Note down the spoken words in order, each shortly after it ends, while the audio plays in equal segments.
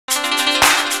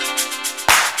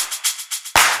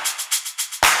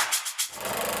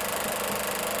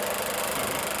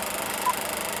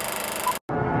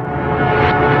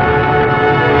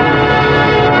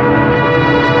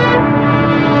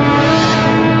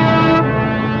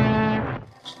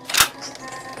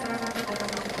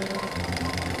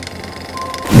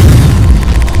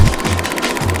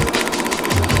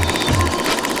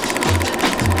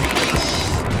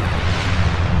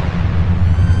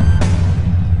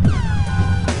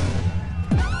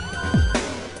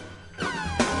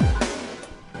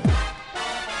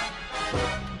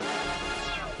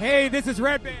this is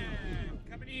Redban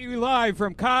coming to you live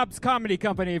from Cobb's Comedy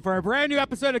Company for a brand new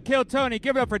episode of Kill Tony.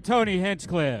 Give it up for Tony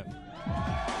Hinchcliffe.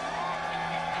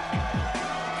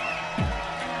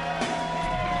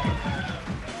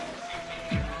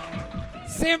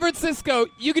 San Francisco,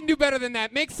 you can do better than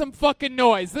that. Make some fucking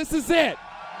noise. This is it.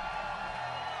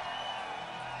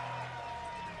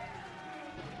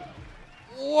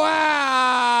 Wow.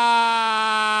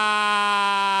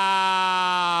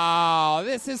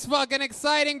 This is fucking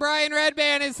exciting. Brian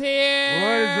Redban is here.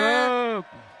 What is up?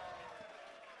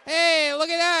 Hey, look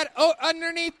at that. Oh,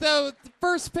 underneath the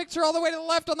first picture all the way to the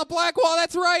left on the black wall,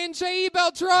 that's Ryan J.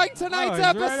 Ebel drawing tonight's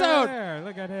episode. Right there.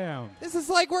 Look at him. This is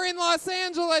like we're in Los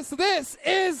Angeles. This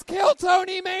is Kill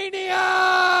Tony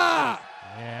Mania.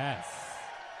 Yes.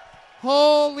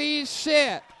 Holy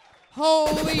shit.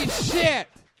 Holy shit.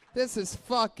 This is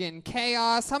fucking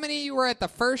chaos. How many of you were at the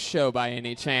first show by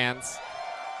any chance?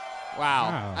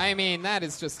 Wow. I mean, that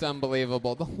is just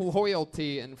unbelievable. The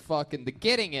loyalty and fucking the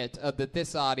getting it that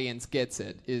this audience gets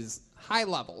it is high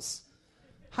levels.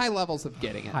 High levels of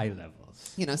getting it. High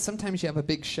levels. You know, sometimes you have a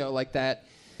big show like that,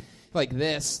 like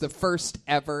this, the first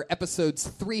ever, episodes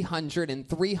 300 and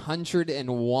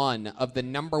 301 of the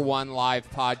 #1 live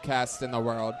podcast in the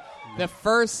world. The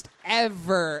first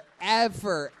ever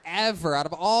out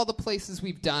of all the places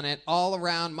we've done it, all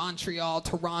around Montreal,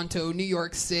 Toronto, New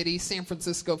York City, San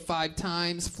Francisco 5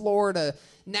 times, Florida,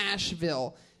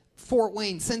 Nashville, Fort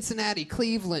Wayne, Cincinnati,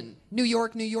 Cleveland, New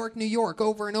York,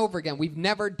 over and over again. We've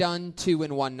never done 2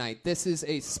 in one night. This is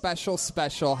a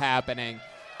special happening.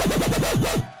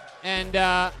 And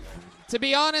to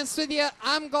be honest with you,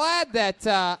 I'm glad that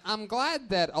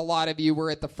a lot of you were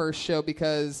at the first show,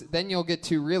 because then you'll get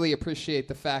to really appreciate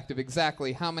the fact of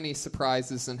exactly how many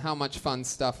surprises and how much fun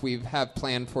stuff we have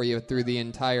planned for you through the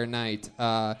entire night.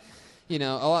 You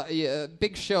know, a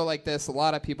big show like this, a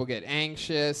lot of people get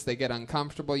anxious, they get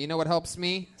uncomfortable. You know what helps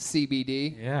me?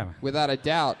 CBD. Yeah. Without a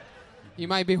doubt. You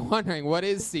might be wondering, what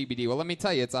is CBD? Well, let me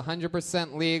tell you, it's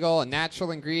 100% legal, a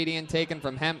natural ingredient taken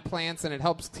from hemp plants, and it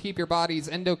helps keep your body's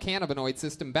endocannabinoid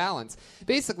system balanced.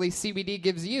 Basically, CBD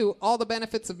gives you all the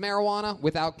benefits of marijuana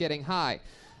without getting high.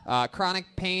 Chronic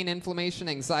pain, inflammation,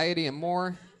 anxiety, and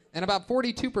more. And about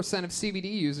 42% of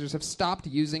CBD users have stopped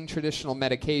using traditional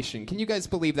medication. Can you guys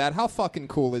believe that? How fucking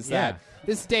cool is that?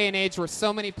 This day and age where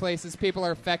so many places people are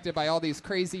affected by all these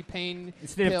crazy pain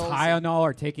Instead pills. of Tylenol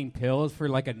or taking pills for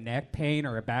like a neck pain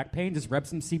or a back pain, just rub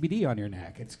some CBD on your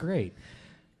neck. It's great.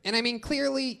 And I mean,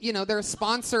 clearly, you know, they're a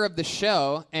sponsor of the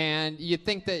show, and you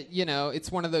think that, you know,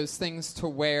 it's one of those things to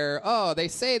where, oh, they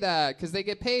say that because they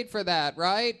get paid for that,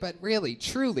 right? But really,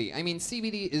 truly, I mean,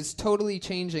 CBD is totally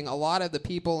changing a lot of the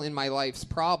people in my life's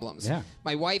problems. Yeah.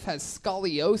 My wife has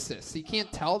scoliosis. You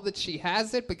can't tell that she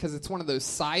has it because it's one of those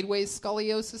sideways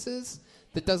scoliosises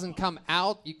that doesn't come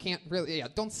out. You can't really,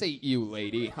 don't say you,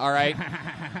 lady, all right?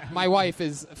 My wife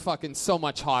is fucking so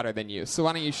much hotter than you, so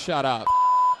why don't you shut up?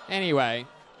 Anyway.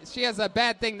 She has a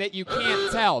bad thing that you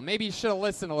can't tell. Maybe you should have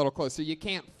listened a little closer. You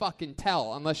can't fucking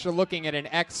tell unless you're looking at an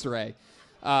X-ray.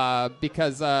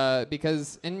 Because,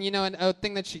 and you know, a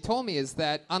thing that she told me is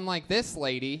that unlike this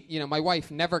lady, you know, my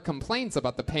wife never complains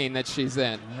about the pain that she's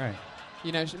in. Right.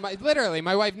 You know, literally,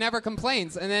 my wife never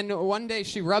complains. And then one day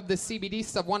she rubbed the CBD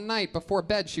stuff one night before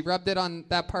bed. She rubbed it on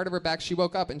that part of her back. She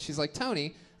woke up and she's like,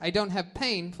 Tony, I don't have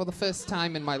pain for the first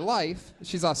time in my life.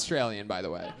 She's Australian, by the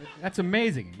way. That's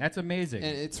amazing. That's amazing.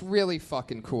 And it's really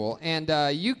fucking cool. And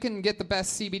you can get the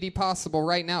best CBD possible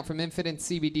right now from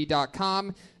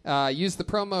InfiniteCBD.com. Use the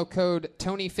promo code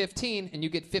Tony15 and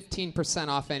you get 15%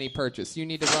 off any purchase. You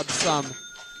need to rub some.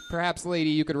 Perhaps,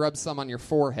 lady, you could rub some on your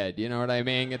forehead. You know what I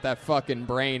mean? Get that fucking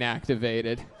brain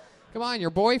activated. Come on, your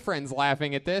boyfriend's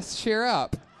laughing at this. Cheer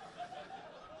up.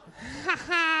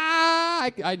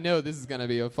 I know this is going to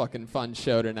be a fucking fun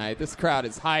show tonight. This crowd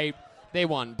is hype. They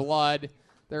want blood.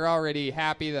 They're already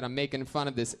happy that I'm making fun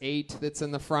of this 8 that's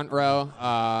in the front row.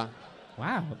 Wow,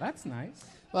 that's nice.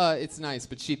 Well, it's nice,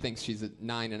 but she thinks she's at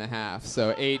 9.5,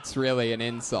 so 8's really an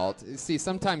insult. See,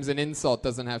 sometimes an insult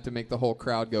doesn't have to make the whole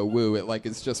crowd go woo.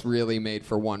 It's just really made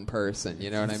for one person, you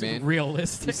know what I mean?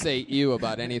 Realistic. You say ew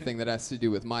about anything that has to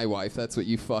do with my wife, that's what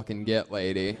you fucking get,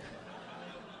 lady.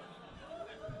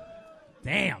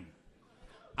 Damn.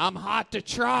 I'm hot to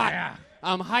trot. Yeah.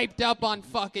 I'm hyped up on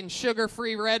fucking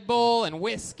sugar-free Red Bull and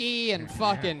whiskey and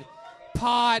fucking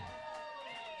pot.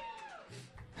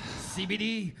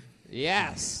 CBD.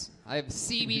 Yes. I have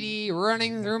CBD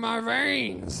running through my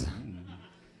veins.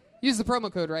 Use the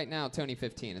promo code right now,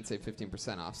 Tony15, and save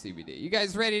 15% off CBD. You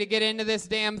guys ready to get into this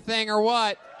damn thing or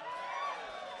what?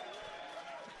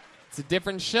 It's a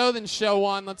different show than show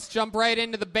one. Let's jump right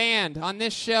into the band. On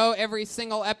this show, every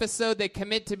single episode, they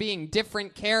commit to being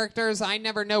different characters. I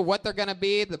never know what they're going to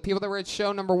be. The people that were at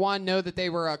show number one know that they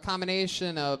were a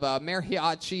combination of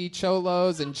Mariachi,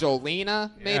 Cholos, and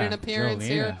Jolena made an appearance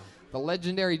here. The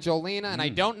legendary Jolena. And I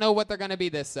don't know what they're going to be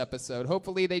this episode.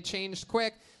 Hopefully they changed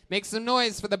quick. Make some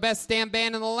noise for the best damn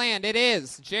band in the land. It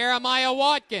is Jeremiah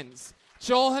Watkins,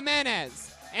 Joel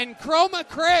Jimenez, and Chroma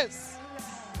Chris.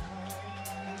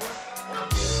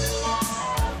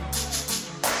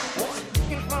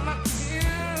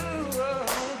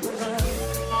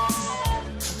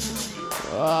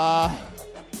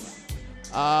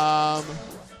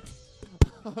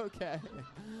 Okay.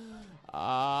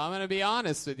 I'm going to be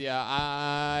honest with you.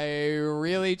 I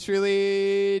really,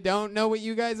 truly don't know what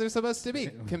you guys are supposed to be.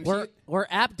 We're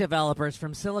app developers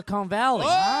from Silicon Valley. Oh!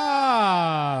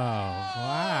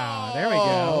 Wow. There we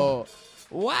go.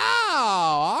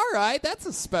 Wow. All right. That's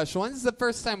a special one. This is the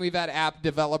first time we've had app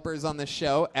developers on the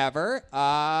show ever.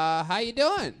 How you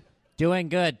doing? Doing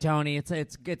good, Tony.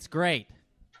 It's great.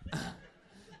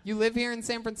 You live here in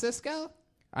San Francisco?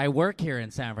 I work here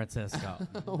in San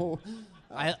Francisco.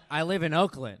 I live in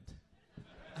Oakland.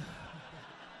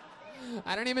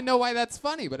 I don't even know why that's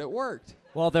funny, but it worked.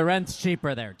 Well, the rent's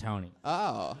cheaper there, Tony.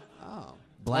 Oh.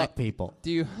 Black people.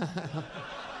 Do you...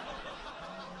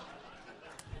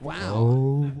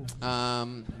 Wow.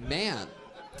 Man.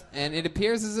 And it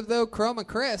appears as if though Chroma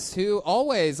Chris, who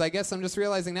always, I guess I'm just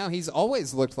realizing now, he's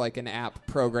always looked like an app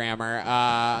programmer.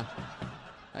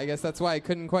 I guess that's why I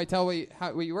couldn't quite tell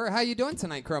what you were. How you doing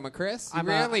tonight, Chroma Chris? You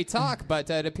rarely talk, but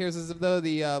it appears as if though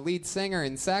the lead singer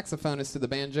and saxophonist of the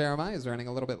band, Jeremiah, is running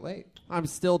a little bit late. I'm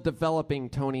still developing,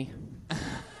 Tony.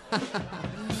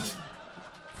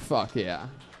 Fuck yeah.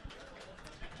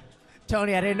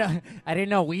 Tony, I didn't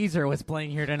know Weezer was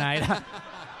playing here tonight.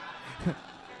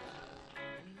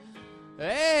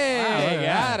 Hey, wow,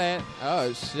 got it.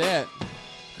 Oh, shit.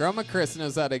 Chroma Chris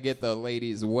knows how to get the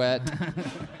ladies wet,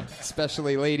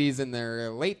 especially ladies in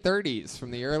their late 30s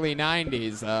from the early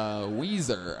 90s.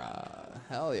 Weezer.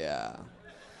 Hell yeah.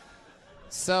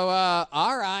 So,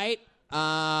 all right.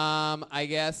 I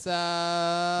guess...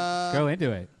 Go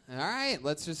into it. All right,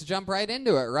 let's just jump right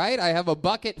into it, right? I have a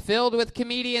bucket filled with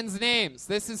comedians' names.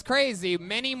 This is crazy.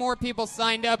 Many more people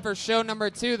signed up for show number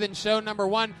 2 than show number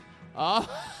 1. Oh.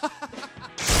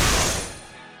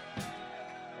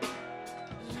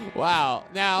 Wow.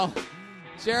 Now,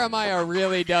 Jeremiah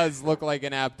really does look like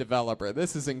an app developer.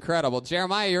 This is incredible.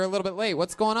 Jeremiah, you're a little bit late.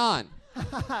 What's going on?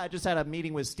 I just had a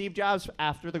meeting with Steve Jobs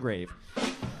after the grave.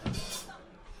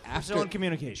 Still in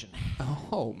communication.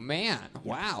 Oh, man.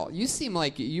 Wow. You seem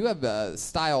like you have a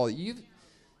style. You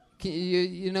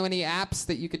know any apps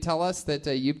that you could tell us that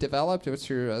you've developed? What's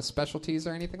your specialties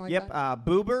or anything like that? Yep.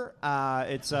 Boober.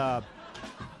 It's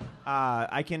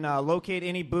I can locate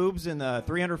any boobs in the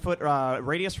 300-foot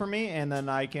radius from me, and then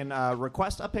I can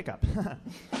request a pickup.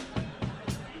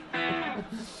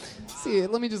 See,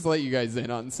 let me just let you guys in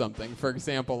on something. For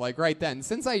example, like right then,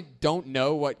 since I don't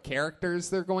know what characters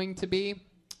they're going to be,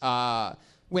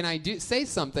 when I do say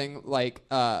something like,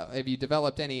 have you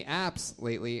developed any apps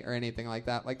lately or anything like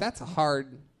that, like that's a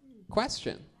hard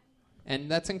question. And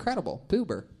that's incredible.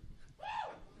 Boober.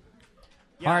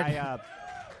 Yeah,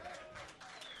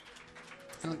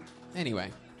 Anyway.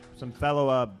 Some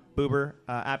fellow Boober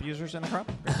app users in the crowd.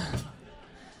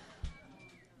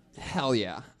 Hell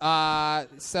yeah.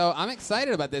 So I'm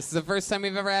excited about this. This is the first time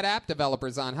we've ever had app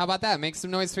developers on. How about that? Make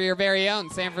some noise for your very own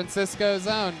San Francisco's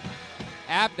own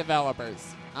app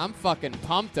developers. I'm fucking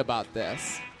pumped about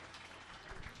this.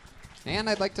 And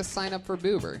I'd like to sign up for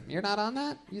Boober. You're not on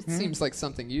that? It seems like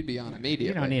something you'd be on immediately.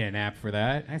 You don't need an app for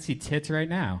that. I see tits right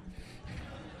now.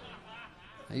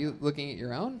 Are you looking at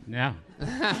your own? No.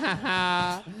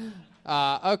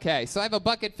 Okay, so I have a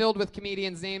bucket filled with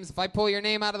comedians' names. If I pull your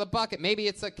name out of the bucket, maybe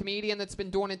it's a comedian that's been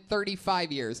doing it 35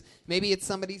 years. Maybe it's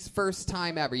somebody's first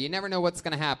time ever. You never know what's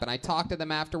going to happen. I talk to them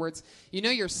afterwards. You know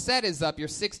your set is up, your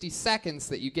 60 seconds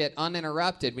that you get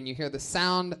uninterrupted when you hear the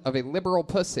sound of a liberal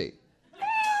pussy.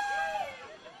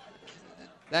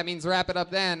 That means wrap it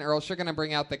up then, or else you're going to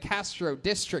bring out the Castro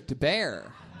District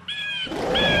Bear.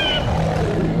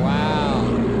 Wow.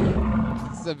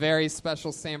 This is a very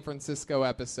special San Francisco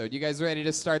episode. You guys ready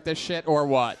to start this shit or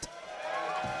what?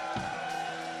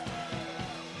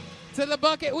 To the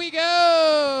bucket we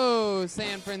go,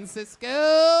 San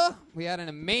Francisco. We had an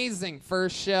amazing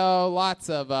first show.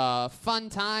 Lots of fun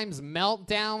times,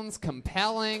 meltdowns,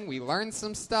 compelling. We learned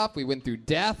some stuff. We went through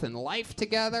death and life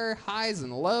together, highs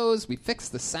and lows. We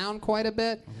fixed the sound quite a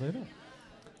bit. A little.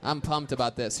 I'm pumped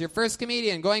about this. Your first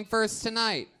comedian going first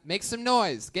tonight. Make some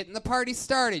noise. Getting the party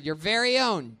started. Your very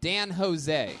own Dan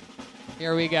Jose.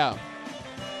 Here we go.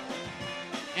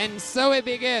 And so it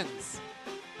begins.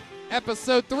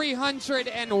 Episode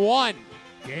 301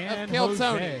 Dan of Kill Jose.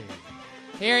 Tony.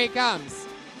 Here he comes.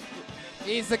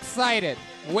 He's excited,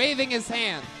 waving his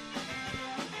hand.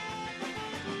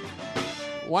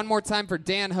 One more time for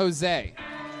Dan Jose.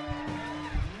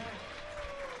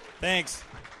 Thanks.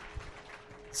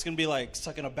 It's going to be like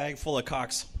sucking a bag full of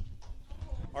cocks.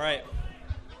 All right.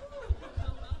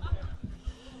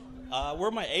 Where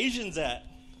are my Asians at?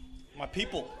 My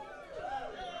people.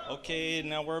 Okay,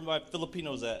 now where are my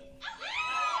Filipinos at?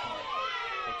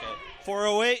 Okay.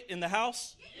 408 in the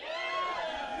house?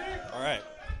 All right.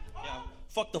 Yeah.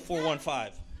 Fuck the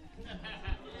 415.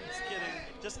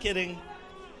 Just kidding.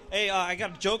 Hey, I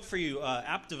got a joke for you,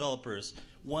 app developers.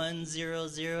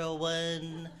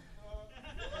 1001.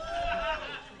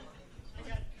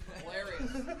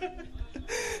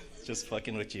 Just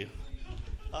fucking with you.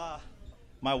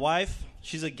 My wife,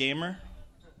 she's a gamer.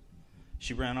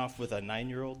 She ran off with a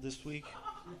 9-year-old this week.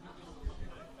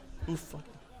 Who fuck?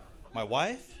 My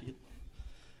wife?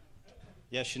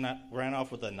 Yeah, she ran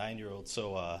off with a 9-year-old.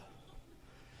 So,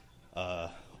 oh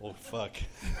fuck.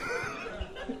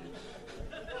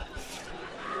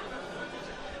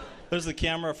 There's the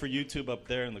camera for YouTube up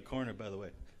there in the corner, by the way.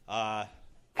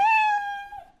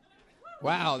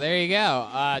 Wow, there you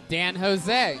go. Dan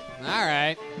Jose. All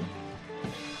right.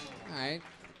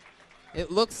 It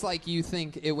looks like you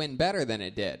think it went better than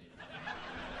it did.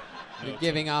 You're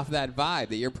giving off that vibe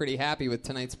that you're pretty happy with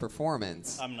tonight's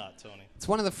performance. I'm not, Tony. It's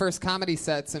one of the first comedy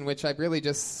sets in which I've really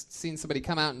just seen somebody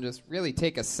come out and just really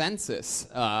take a census.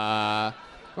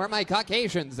 Where are my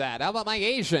Caucasians at? How about my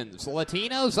Asians?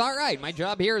 Latinos? All right, my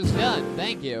job here is done.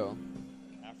 Thank you.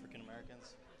 African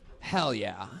Americans? Hell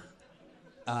yeah.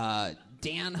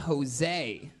 Dan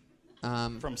Jose.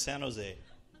 From San Jose.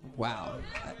 Wow.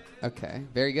 Okay,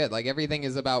 very good. Like everything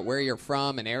is about where you're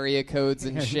from and area codes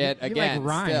and shit. You Again,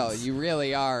 like still, rhymes. you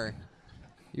really are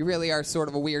sort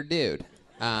of a weird dude.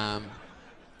 How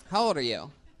old are you?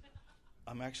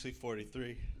 I'm actually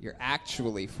 43. You're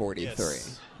actually 43.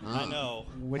 Yes, I know.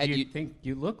 What Had do you you- think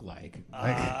you look like?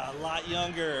 A lot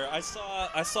younger. I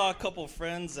saw a couple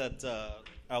friends at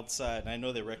outside, and I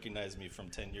know they recognized me from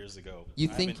 10 years ago. You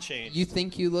I think haven't changed. you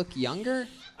think you look younger?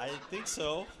 I think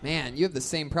so. Man, you have the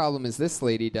same problem as this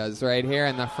lady does right here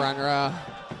in the front row.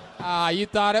 You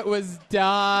thought it was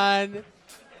done.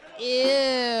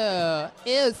 Ew,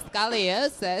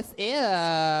 scoliosis,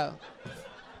 ew.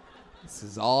 This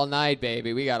is all night,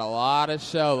 baby. We got a lot of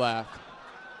show left.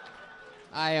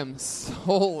 I am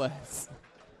soulless.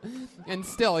 And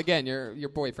still, again, your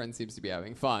boyfriend seems to be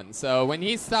having fun. So when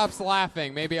he stops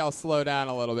laughing, maybe I'll slow down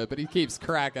a little bit. But he keeps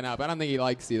cracking up. I don't think he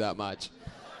likes you that much.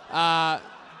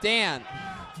 Dan.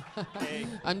 Hey.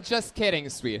 I'm just kidding,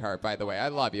 sweetheart, by the way. I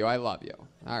love you.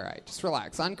 All right, just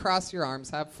relax. Uncross your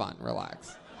arms. Have fun.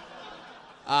 Relax.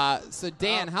 So,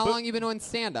 Dan, how long you been doing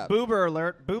stand-up? Boober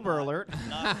alert. Boober alert.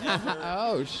 Not ever.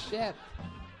 Oh, shit.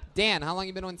 Dan, how long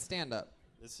you been doing stand-up?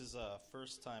 This is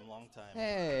first time, long time.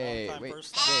 Hey, Long time, wait,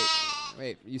 first time.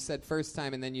 wait. You said first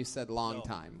time and then you said long No.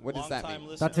 time. What does Long that time mean?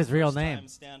 listener, That's his real first name. time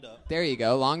stand-up. There you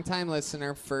go. Long-time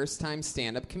listener, first-time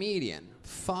stand-up comedian.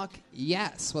 Fuck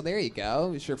yes. Well, there you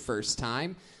go. It's your first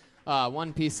time.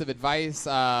 One piece of advice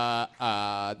that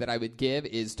I would give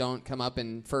is don't come up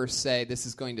and first say, this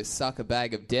is going to suck a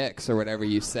bag of dicks or whatever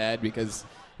you said, because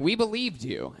we believed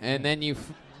you. And then you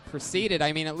proceeded,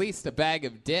 I mean, at least a bag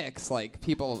of dicks, like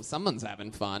someone's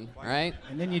having fun, right?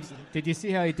 And then did you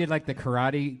see how he did like the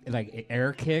karate, like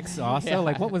air kicks also? Yeah.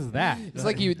 Like what was that? It's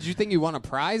like did you think you won a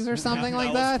prize or something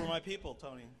like That that? was for my people,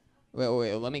 Tony.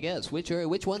 Wait, let me guess. Which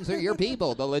ones are your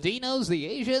people? The Latinos, the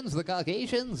Asians, the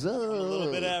Caucasians? A little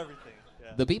bit of everything.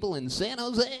 Yeah. The people in San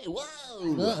Jose? Whoa!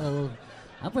 Uh-oh.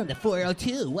 I'm from the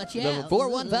 402. Watch The out.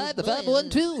 415, the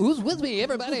 512. Who's with me,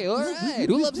 everybody? All right.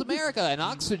 Who loves America and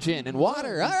oxygen and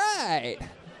water? All right.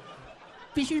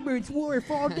 Fisherman's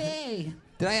Wharf all day.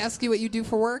 Did I ask you what you do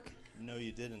for work? No,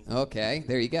 you didn't. Okay,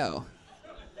 there you go.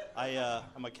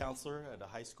 I'm a counselor at a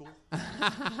high school.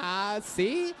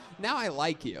 See? Now I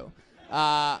like you.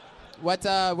 What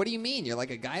do you mean? You're like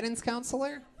a guidance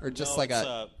counselor? Or just No, like it's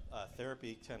a...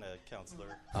 therapy kind of counselor.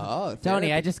 Oh, Tony,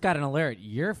 therapy. I just got an alert.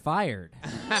 You're fired.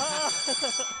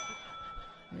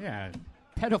 Yeah,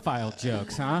 pedophile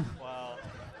jokes, huh? Wow.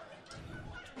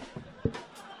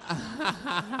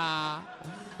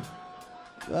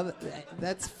 Well,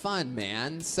 that's fun,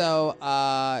 man. So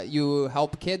you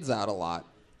help kids out a lot.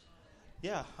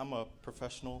 Yeah, I'm a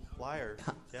professional liar.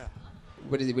 Yeah.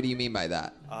 What do you mean by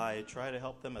that? I try to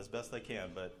help them as best I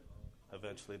can, but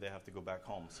eventually they have to go back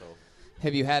home. So.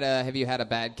 Have you had a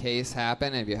bad case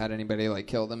happen? Have you had anybody like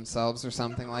kill themselves or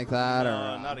something like that?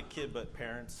 No, or not a kid, but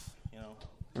parents. You know.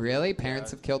 Really? Parents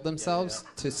have killed themselves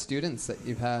to students that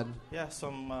you've had? Yeah,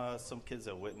 some kids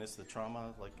that witnessed the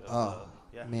trauma. Like.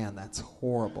 Yeah. Man, that's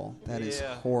horrible. That is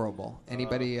horrible.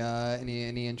 Anybody?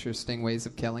 Any interesting ways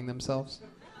of killing themselves?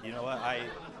 You know what?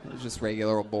 It's just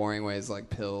regular old boring ways like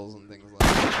pills and things like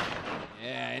that.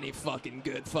 Yeah, any fucking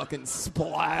good fucking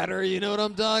splatter, you know what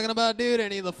I'm talking about, dude?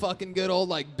 Any of the fucking good old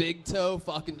like big toe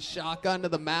fucking shotgun to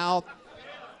the mouth.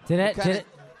 Did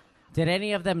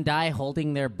any of them die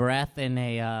holding their breath in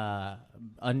a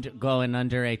going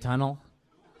under a tunnel?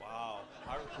 Wow.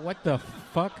 What the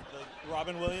fuck?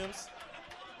 Robin Williams?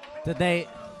 Did they?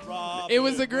 It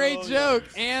was a great joke,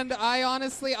 and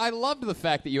I loved the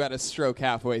fact that you had a stroke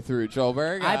halfway through,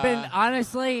 Joelberg.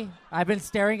 I've been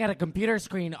staring at a computer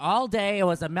screen all day. It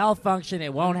was a malfunction.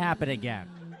 It won't happen again.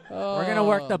 We're gonna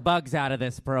work the bugs out of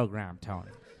this program,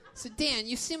 Tony. So Dan,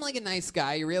 you seem like a nice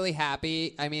guy. You're really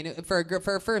happy. I mean, for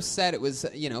a first set, it was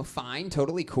fine,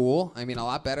 totally cool. I mean, a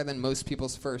lot better than most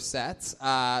people's first sets.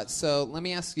 So let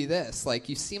me ask you this: like,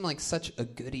 you seem like such a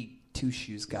goody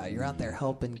two-shoes guy. You're out there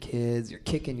helping kids. You're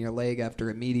kicking your leg after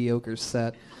a mediocre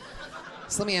set.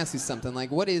 So let me ask you something.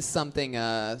 Like, what is something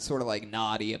sort of like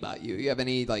naughty about you? You have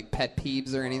any like pet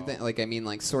peeves or anything? Like, I mean,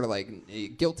 like sort of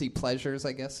like guilty pleasures,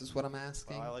 I guess, is what I'm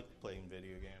asking. I like playing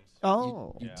video games.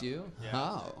 Oh. You do? Yeah.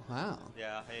 Oh, wow.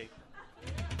 Yeah. Hey.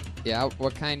 Yeah.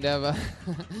 What kind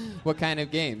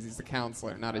of games? He's a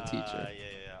counselor, not a teacher.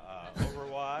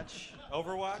 Overwatch.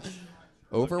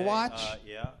 Overwatch? Okay,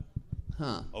 yeah.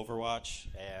 Huh. Overwatch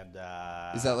and.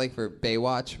 Is that like for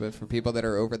Baywatch, but for people that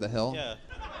are over the hill? Yeah.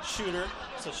 Shooter.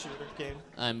 It's a shooter game.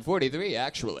 I'm 43,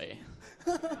 actually.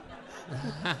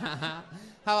 How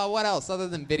about what else other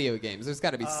than video games? There's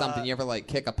got to be something. You ever like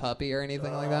kick a puppy or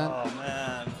anything like that? Oh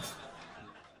man.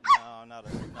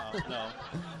 No.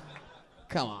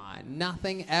 Come on,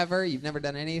 nothing ever. You've never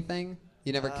done anything.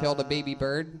 You never killed a baby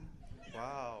bird.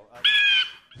 Wow.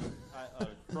 A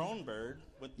grown bird.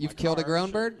 You've killed a grown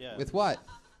bird? Yeah. With what?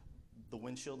 The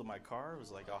windshield of my car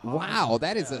was like a hot. Wow,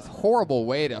 that is a horrible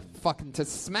way to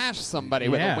smash somebody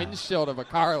with a windshield of a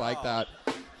car like that.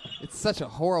 It's such a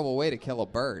horrible way to kill a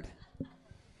bird.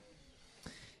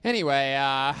 Anyway,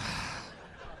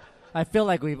 I feel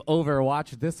like we've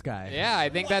overwatched this guy. Yeah, I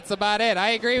think that's about it.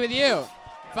 I agree with you.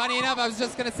 Funny enough, I was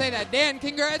just going to say that. Dan,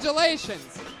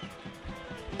 congratulations.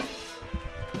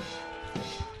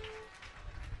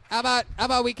 How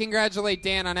about we congratulate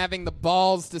Dan on having the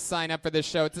balls to sign up for this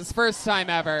show. It's his first time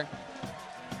ever.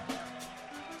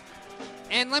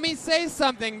 And let me say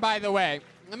something, by the way.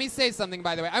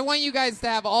 I want you guys to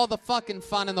have all the fucking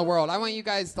fun in the world. I want you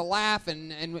guys to laugh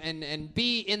and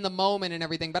be in the moment and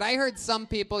everything. But I heard some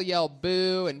people yell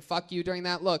boo and fuck you during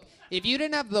that. Look, if you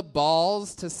didn't have the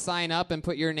balls to sign up and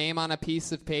put your name on a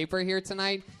piece of paper here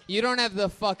tonight, you don't have the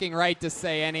fucking right to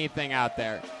say anything out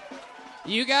there.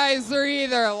 You guys are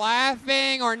either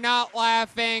laughing or not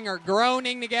laughing or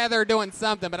groaning together or doing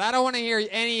something, but I don't want to hear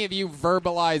any of you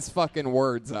verbalize fucking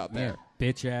words out there.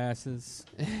 Yeah, bitch asses.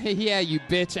 Yeah, you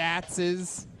bitch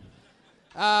asses.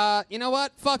 You know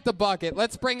what? Fuck the bucket.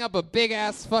 Let's bring up a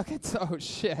big-ass fucking... Oh,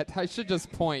 shit. I should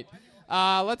just point.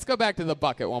 Let's go back to the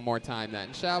bucket one more time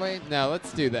then, shall we? No,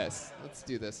 let's do this. Let's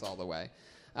do this all the way.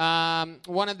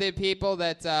 One of the people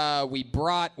that we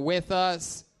brought with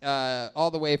us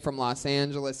all the way from Los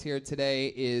Angeles here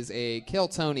today is a Kill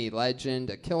Tony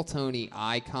legend, a Kill Tony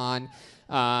icon.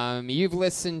 You've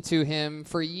listened to him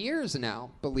for years now,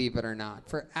 believe it or not.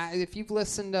 If you've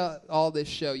listened to all this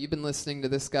show, you've been listening to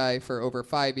this guy for over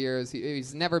 5 years.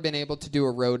 He's never been able to do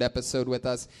a road episode with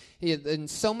us. And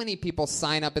so many people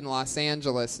sign up in Los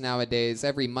Angeles nowadays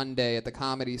every Monday at the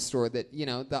Comedy Store that,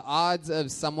 the odds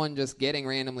of someone just getting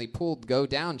randomly pulled go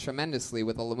down tremendously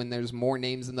when there's more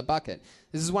names in the bucket.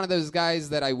 This is one of those guys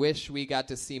that I wish we got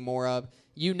to see more of.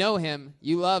 You know him.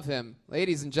 You love him.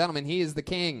 Ladies and gentlemen, he is the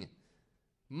king.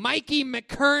 Mikey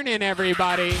McKernan,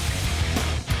 everybody.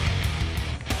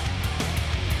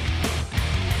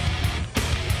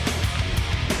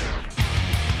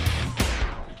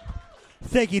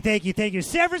 Thank you.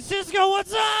 San Francisco,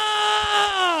 what's up?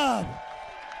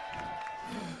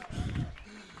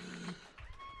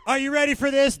 Are you ready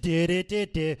for this?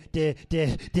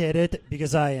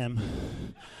 Because I am.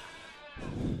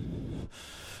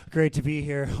 Great to be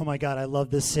here. Oh my God, I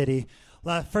love this city.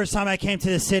 First time I came to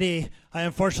the city, I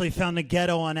unfortunately found a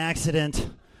ghetto on accident.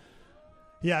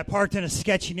 Yeah, I parked in a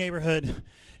sketchy neighborhood.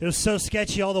 It was so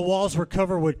sketchy, all the walls were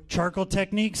covered with charcoal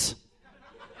techniques.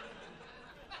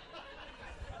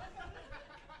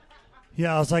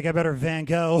 Yeah, I was like, I better Van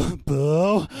Gogh.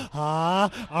 Boo.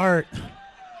 Art.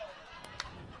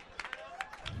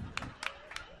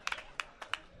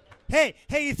 Hey,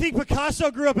 you think Picasso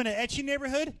grew up in an etchy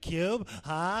neighborhood? Cube.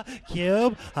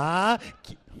 Cube. I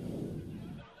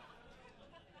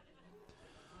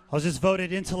was just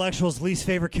voted intellectual's least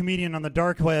favorite comedian on the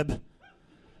dark web.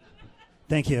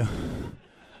 Thank you.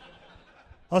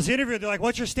 I was interviewed. They're like,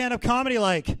 what's your stand-up comedy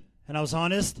like? And I was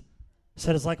honest. I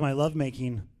said it's like my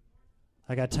lovemaking.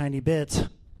 I got tiny bits.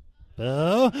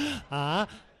 Boo.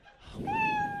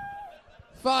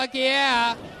 Fuck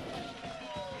yeah.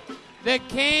 The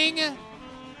king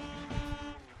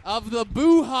of the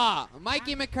boo-ha,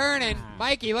 Mikey McKernan.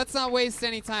 Mikey, let's not waste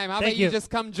any time. How about you just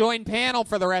come join panel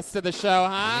for the rest of the show,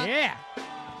 huh? Yeah.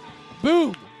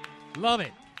 Boom. Love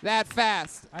it. That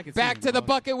fast. I can see Back it, to the boy.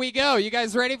 bucket we go. You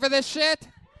guys ready for this shit?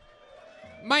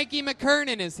 Mikey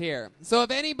McKernan is here. So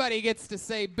if anybody gets to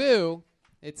say boo,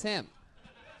 it's him.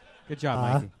 Good job,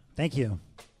 Mikey. Thank you.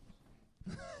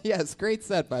 Yes, great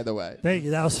set, by the way. Thank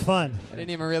you. That was fun. I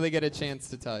didn't even really get a chance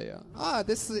to tell you.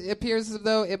 This appears as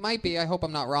though it might be. I hope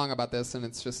I'm not wrong about this, and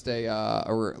it's just a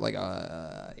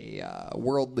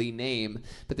worldly name.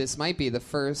 But this might be the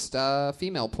first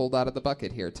female pulled out of the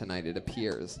bucket here tonight. It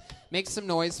appears. Make some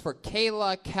noise for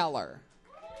Kayla Keller.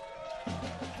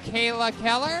 Kayla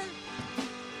Keller.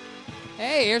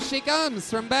 Hey, here she comes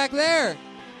from back there.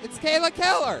 It's Kayla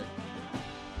Keller.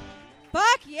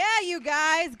 Fuck yeah, you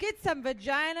guys. Get some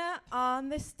vagina on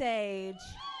the stage.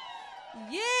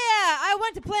 Yeah, I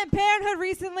went to Planned Parenthood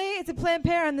recently. It's a Planned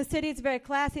Parenthood in the city. It's very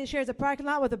classy. It shares a parking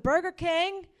lot with a Burger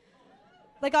King.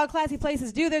 Like all classy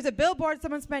places do. There's a billboard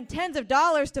someone spent tens of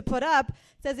dollars to put up.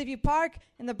 It says if you park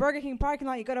in the Burger King parking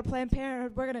lot, you go to Planned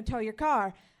Parenthood, we're going to tow your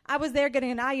car. I was there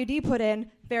getting an IUD put in.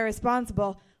 Very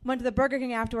responsible. Went to the Burger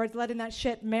King afterwards, letting that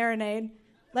shit marinate.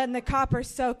 Letting the copper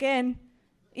soak in.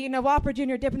 Eating a Whopper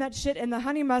Jr., dipping that shit in the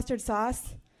honey mustard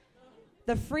sauce.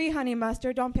 The free honey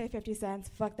mustard. Don't pay 50 cents.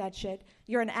 Fuck that shit.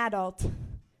 You're an adult.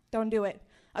 Don't do it.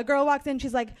 A girl walks in.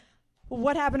 She's like,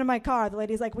 what happened to my car? The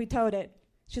lady's like, we towed it.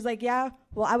 She's like, yeah?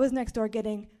 Well, I was next door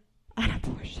getting an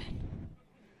abortion.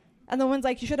 And the one's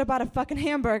like, you should have bought a fucking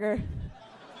hamburger.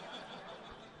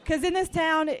 Because in this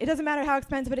town, it doesn't matter how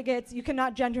expensive it gets. You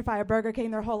cannot gentrify a Burger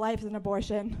King. Their whole life is an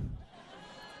abortion.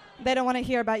 They don't want to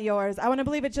hear about yours. I want to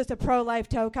believe it's just a pro-life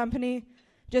tow company.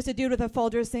 Just a dude with a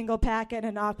Folgers single pack and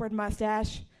an awkward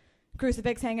mustache.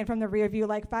 Crucifix hanging from the rear view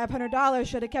like $500.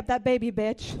 Should have kept that baby,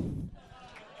 bitch.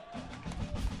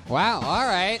 Wow, all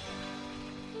right.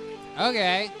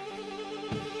 Okay.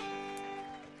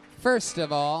 First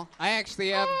of all, I have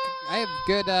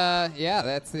good,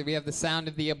 we have the sound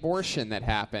of the abortion that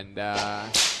happened.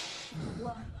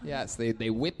 Yes, they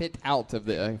whip it out of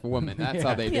the woman. That's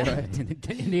how they do it.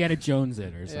 Indiana Jones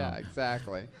it or something. Yeah,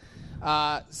 exactly.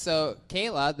 So,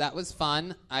 Kayla, that was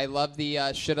fun. I love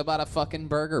the shoulda bought a fucking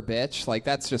burger, bitch. Like,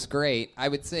 that's just great. I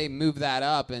would say move that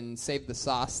up and save the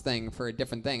sauce thing for a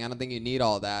different thing. I don't think you need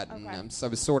all that. Okay. And I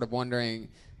was sort of wondering,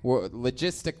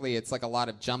 logistically, it's like a lot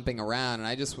of jumping around.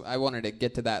 And I wanted to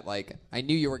get to that, like, I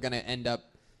knew you were going to end up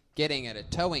getting at a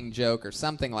towing joke or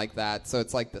something like that, so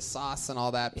it's like the sauce and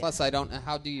all that. Plus, I don't know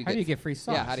how do you get free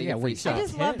sauce? Yeah, how do you get free sauce? I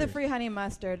just love the free honey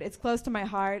mustard. It's close to my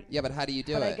heart. Yeah, but how do you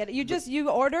do it? I get it. You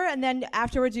order and then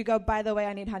afterwards you go, by the way,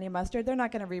 I need honey mustard. They're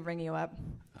not going to re-ring you up.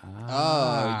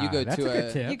 You go that's to a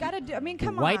good tip. You got to do. I mean,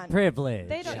 come on. White privilege.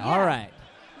 They don't, All right.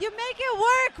 You make it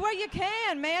work where you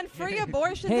can, man. Free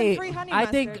abortions and free honey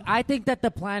mustard. I think that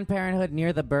the Planned Parenthood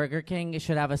near the Burger King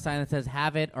should have a sign that says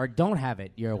 "Have it or don't have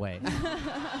it your way." Good.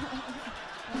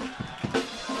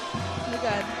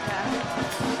 Yeah.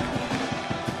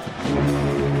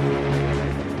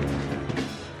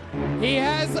 He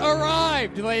has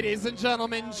arrived, ladies and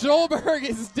gentlemen. Joelberg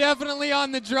is definitely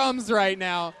on the drums right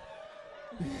now.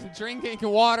 Drinking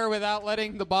water without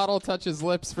letting the bottle touch his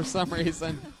lips for some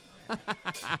reason.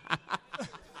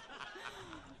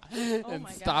 And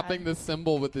stopping the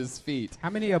cymbal with his feet. How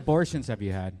many abortions have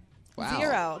you had? Wow.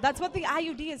 0. That's what the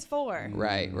IUD is for.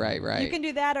 Right. You can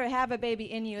do that or have a baby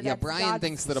in you. Yeah, That's Brian God's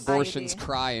thinks that abortions IUD.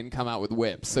 cry and come out with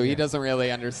whips, so he doesn't really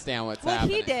understand what's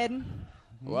happening. He did.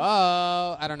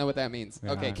 Whoa, I don't know what that means.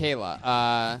 Yeah. Okay,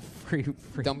 Kayla. Free.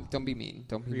 Don't be mean.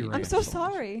 Don't be mean. I'm so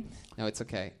sorry. No, it's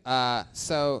okay.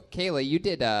 So Kayla,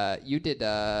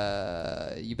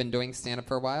 you've been doing stand-up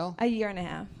for a while? A year and a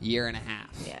half. Year and a half.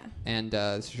 Yeah. And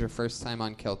this is your first time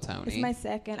on Kill Tony. It's my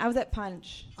second. I was at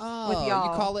Punch with Oh,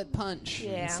 y'all. you call it Punch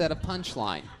Yeah. instead of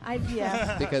Punchline.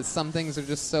 Yeah. Because some things are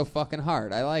just so fucking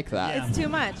hard. I like that. It's too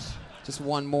much. Just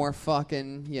one more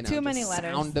fucking, Too many just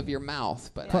letters. sound of your mouth.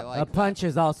 But Yeah. I like A punch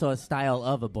is also a style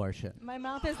of abortion. My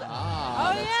mouth is.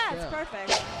 Ah, oh yeah, it's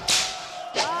perfect.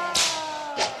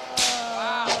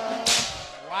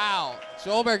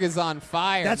 Joelberg is on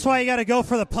fire. That's why you got to go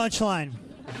for the punchline.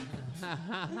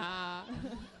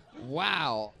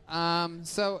 Wow.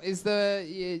 So is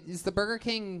the Burger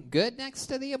King good next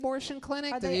to the abortion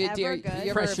clinic? Are they ever good?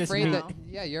 You ever Precious afraid meat. that?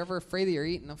 Yeah, you're ever afraid that you're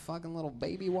eating a fucking little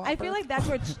baby Whopper? I feel like that's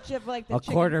where the A chicken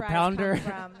quarter fries pounder.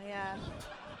 come from. Yeah.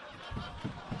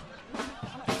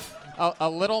 a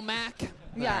Little Mac.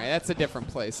 Yeah. All right, that's a different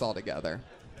place altogether.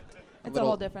 It's a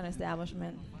whole different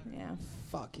establishment. Yeah.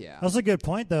 Fuck yeah. That was a good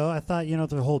point, though. I thought,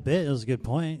 the whole bit was a good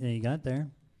point that you got there.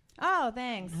 Oh,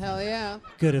 thanks. Hell yeah.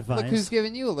 Good advice. Look who's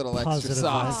giving you a little extra Positive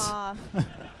sauce. Aw. So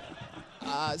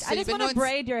I you've just been want to doing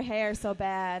braid your hair so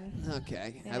bad.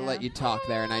 Okay, Yeah. I let you talk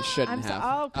there, and I shouldn't have.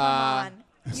 Oh, come on.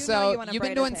 You know So you wanna you've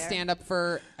been braid his doing hair. stand-up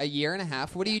for a year and a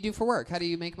half. What do you do for work? How do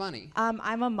you make money? I'm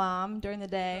a mom during the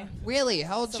day. Really?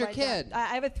 How old's So your I kid?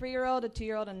 I have a 3-year-old, a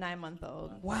 2-year-old, and a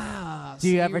 9-month-old. Wow. Do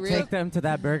you so ever really- take them to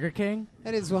that Burger King?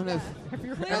 That is one of.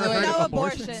 Clearly By the way, no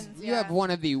abortions? abortions. You have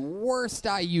one of the worst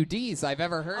IUDs I've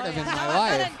ever heard of in my No,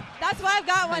 life. that's why I've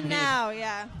got one now.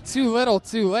 Yeah. Too little,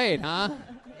 too late, huh?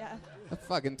 Yeah.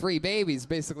 Fucking 3 babies,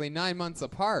 basically 9 months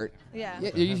apart. Yeah.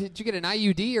 Did you get an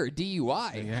IUD or a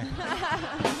DUI?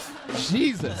 Yeah.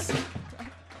 Jesus.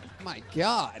 My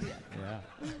God.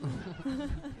 Yeah.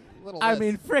 Little I less.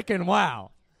 mean, frickin'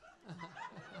 wow.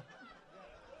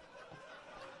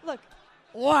 Look,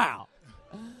 Wow.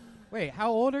 Wait,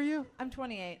 how old are you? I'm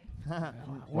 28. When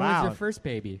was Wow. your first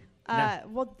baby?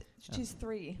 Well, she's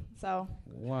 3, so.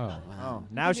 Whoa. Oh,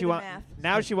 now You she do the wants. math.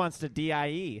 Now she wants to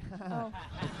DIE. Oh.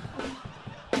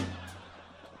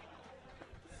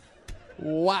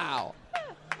 Wow.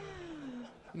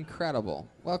 Incredible.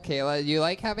 Well, Kayla, you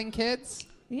like having kids?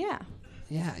 Yeah.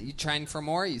 Yeah. You trying for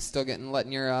more? You still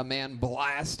letting your man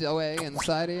blast away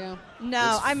inside of you? No,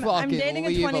 Just I'm fucking dating a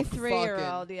leave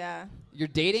 23-year-old. Yeah. You're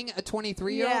dating a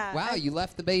 23-year-old? Yeah, Wow, you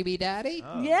left the baby daddy?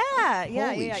 Yeah.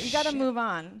 Holy You got to shit. move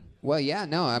on. Well, yeah,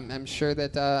 no, I'm sure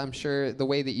that the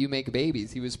way that you make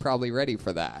babies, he was probably ready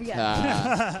for that.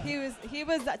 Yeah. he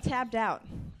was tapped out.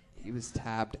 He was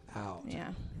tabbed out. Yeah.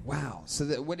 Wow. So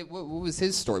what was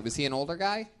his story? Was he an older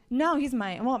guy? No, he's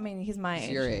my. Well, I mean, he's my He's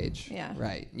age. your age. Yeah.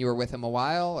 Right. You were with him a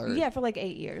while, or Yeah, for like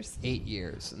 8 years. 8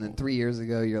 years, and then 3 years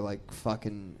ago, you're like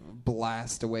fucking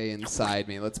blast away inside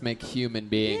me. Let's make human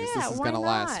beings. Yeah, This is why gonna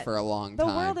last not? for a long The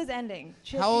time. world is ending.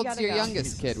 How You old's gotta your go.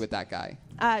 youngest kid with that guy?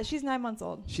 She's 9 months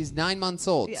old. She's 9 months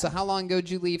old. Yeah. So how long ago did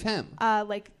you leave him?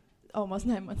 Like almost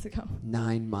 9 months ago.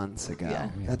 9 months ago. Yeah.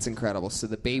 That's incredible. So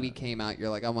the baby came out. You're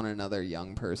like, I want another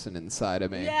young person inside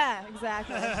of me. Yeah,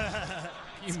 exactly.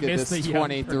 Let's get this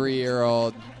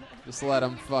 23-year-old. Just let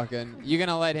him fucking. You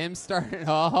gonna let him start?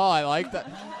 Oh, I like that.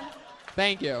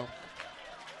 Thank you.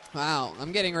 Wow,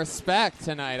 I'm getting respect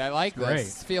tonight. I like Great.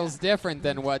 this. Feels different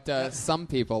than what some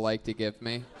people like to give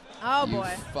me. Oh You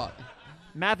boy. fuck.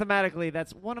 Mathematically,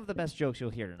 that's one of the best jokes you'll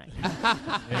hear tonight.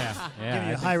 Yeah. Give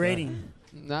you a high rating.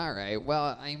 All right.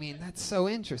 Well, I mean, that's so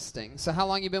interesting. So how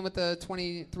long you been with the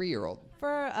 23-year-old?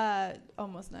 For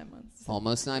almost 9 months.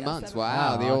 Almost 9 Yeah, months. 7 Wow,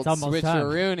 months. the Oh, old it's almost time.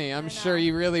 switcheroony. I'm I sure know.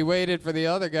 you really waited for the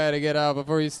other guy to get out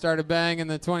before you started banging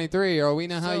the 23-year-old. We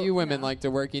know how So- you women Yeah. like to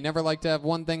work. You never like to have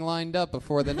one thing lined up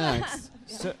before the next.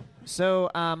 So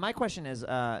my question is,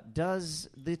 does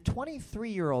the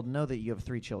 23-year-old know that you have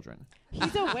 3 children?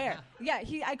 He's aware. Yeah,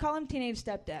 I call him teenage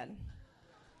stepdad.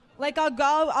 Like I'll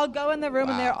go in the room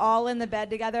and they're Wow. all in the bed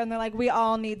together and they're like, we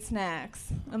all need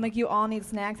snacks. I'm like, you all need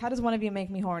snacks? How does one of you make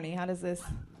me horny? How does this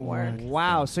work?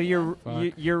 Wow. So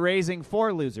Fuck. you're raising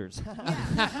 4 losers.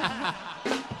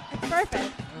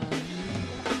 Perfect.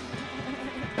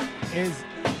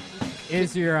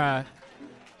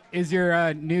 Is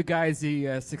your new guy, is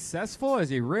he successful? Is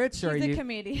he rich? Or are He's a you?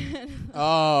 comedian.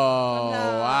 Oh,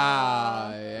 No.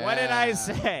 wow. What did I yeah.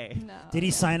 say? No. Did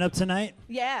he sign up tonight?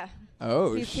 Yeah.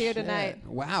 Oh, He's here shit. tonight.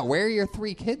 Wow. Where are your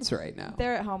 3 kids right now?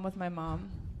 They're at home with my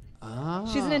mom. Oh.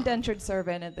 She's an indentured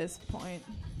servant at this point.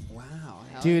 Wow.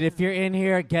 Hell Dude, if you're in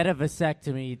here, get a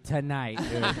vasectomy tonight,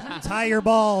 dude. Tie your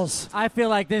balls. I feel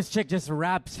like this chick just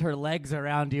wraps her legs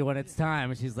around you when it's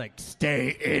time, and she's like,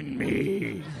 "Stay in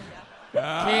me."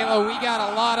 Kayla, we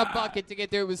got a lot of bucket to get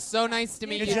through. It was so nice to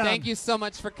meet Good you. job. Thank you so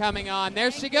much for coming on.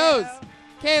 There she Thank goes.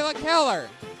 you. Kayla Keller.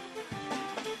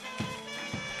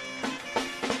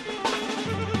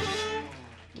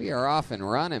 We are off and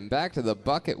running. Back to the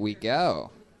bucket we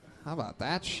go. How about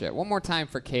that shit? One more time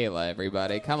for Kayla,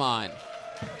 everybody. Come on.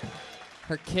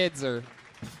 Her kids are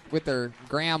with their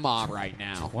grandma right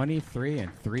now. 23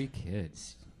 and 3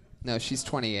 kids. No, she's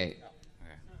 28.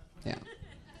 Yeah.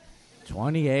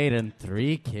 28 and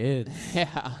 3 kids.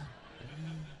 Yeah.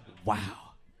 Wow.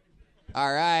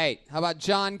 All right. How about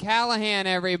John Callahan,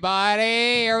 everybody?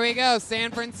 Here we go. San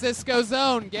Francisco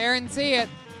zone. Guarantee it.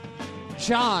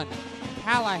 John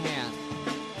Callahan.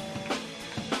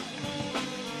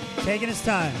 Taking his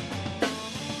time.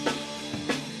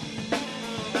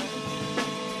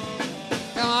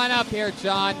 Come on up here,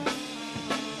 John.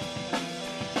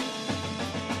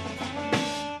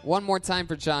 One more time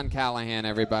for John Callahan,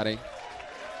 everybody.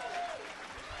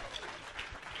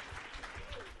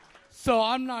 So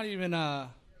I'm not even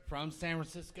from San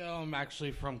Francisco. I'm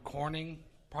actually from Corning.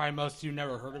 Probably most of you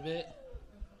never heard of it.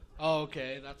 Oh,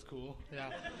 okay, that's cool.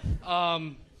 Yeah.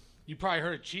 You probably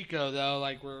heard of Chico, though.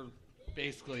 Like, we're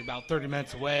basically about 30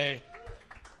 minutes away.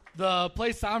 The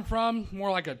place I'm from,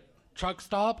 more like a truck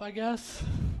stop, I guess.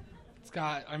 It's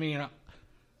got,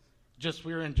 just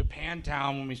we were in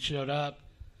Japantown when we showed up,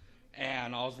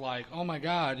 and I was like, oh my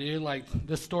God, dude, like,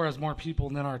 this store has more people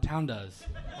than our town does.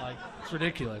 Like, it's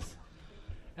ridiculous.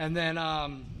 And then, I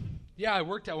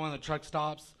worked at one of the truck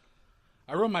stops.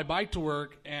 I rode my bike to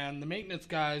work, and the maintenance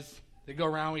guys, they go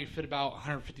around, we fit about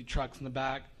 150 trucks in the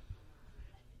back.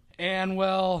 And,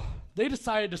 well, they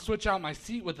decided to switch out my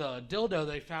seat with a dildo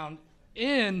they found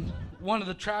in one of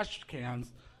the trash cans.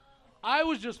 I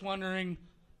was just wondering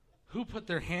who put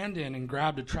their hand in and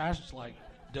grabbed a trash,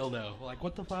 dildo. Like,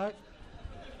 what the fuck?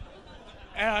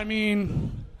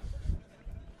 And,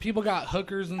 people got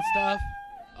hookers and stuff.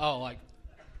 Oh,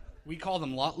 we call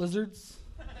them lot lizards.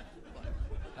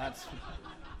 That's...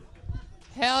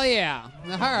 Hell yeah.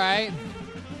 All right.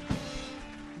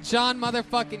 John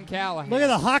motherfucking Callahan. Look at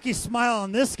the hockey smile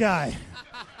on this guy.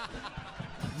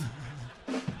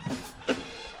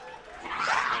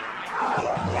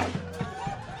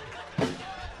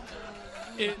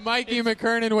 Mikey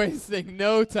McKernan wasting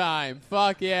no time.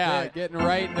 Fuck yeah. Getting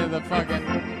right into the fucking...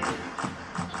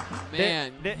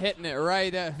 Man, hitting it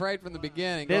right from the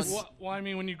beginning.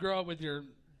 When you grow up with your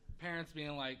parents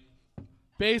being like,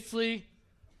 basically,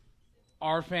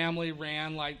 our family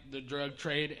ran the drug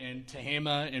trade in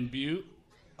Tehama and Butte.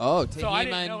 Oh, so I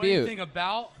didn't know and Butte. anything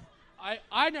about.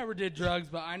 I never did drugs,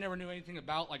 but I never knew anything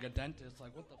about a dentist.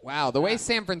 What the? Wow, the way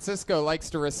San Francisco likes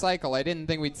to recycle, I didn't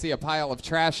think we'd see a pile of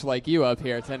trash like you up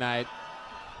here tonight.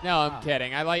 No, I'm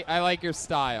kidding. I like your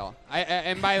style.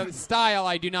 And by style,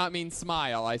 I do not mean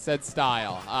smile. I said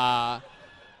style.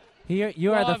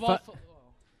 You're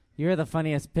the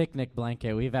funniest picnic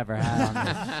blanket we've ever had on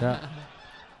this show.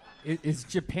 Is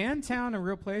Japantown a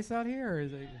real place out here, or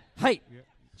is it? Hey,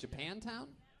 Japantown?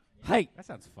 Hey, that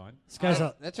sounds fun.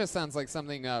 That just sounds like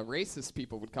something racist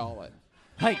people would call it.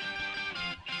 Hey,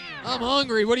 I'm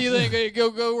hungry. What do you think?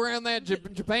 Go around that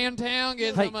Japantown,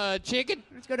 get some chicken?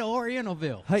 Let's go to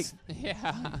Orientalville. Hey,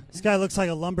 yeah. This guy looks like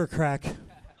a lumber crack.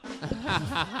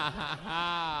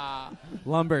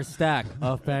 lumber stack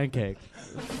of pancakes.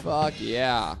 Fuck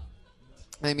yeah.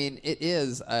 It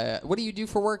is. What do you do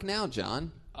for work now,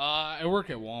 John? I work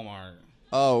at Walmart.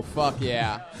 Oh, fuck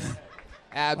yeah.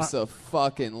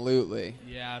 Abso-fucking-lutely.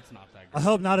 Yeah, it's not that good. I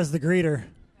hope not as the greeter.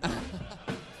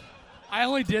 I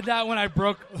only did that when I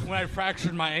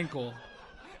fractured my ankle.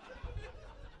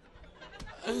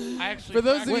 For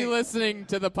those of you listening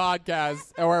to the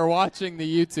podcast or watching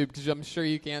the YouTube, because I'm sure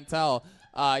you can't tell,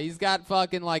 he's got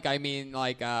fucking Actually,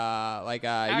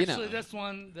 this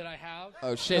one that I have.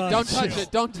 Oh shit! Don't touch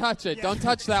it! Don't touch it! Don't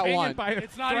touch that one.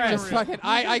 It's not even real. Fucking,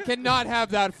 I cannot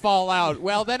have that fall out.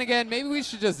 Well, then again, maybe we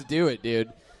should just do it,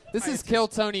 dude. This is Kill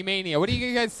Tony Mania. What do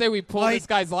you guys say we pull this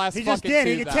guy's last fucking tooth out? He just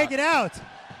did. He can take it out.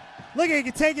 Look, he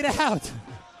can take it out.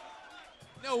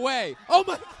 No way! Oh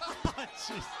my God!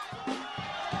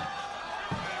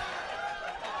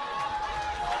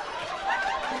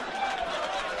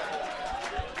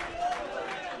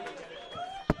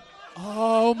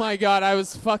 Oh my God, I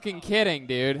was fucking kidding,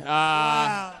 dude.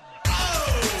 Wow.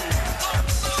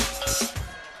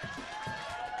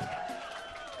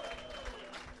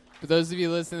 For those of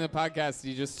you listening to the podcast,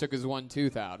 he just took his one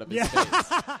tooth out of his face.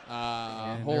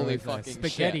 Holy fucking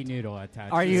spaghetti shit. noodle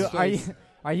attached.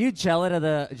 Are you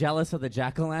jealous of the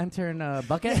jack-o'-lantern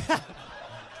bucket?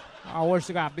 I wish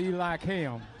I could be like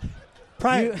him.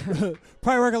 Probably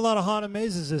work a lot of haunted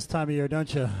mazes this time of year,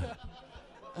 don't you?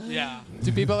 Yeah.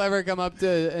 Do people ever come up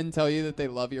to and tell you that they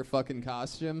love your fucking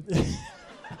costume?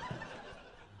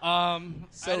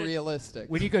 So realistic.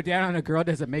 When you go down on a girl,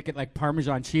 does it make it like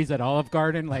Parmesan cheese at Olive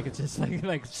Garden? Like it's just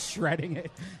like shredding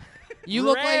it. You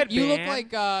look like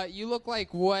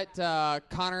what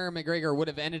Conor McGregor would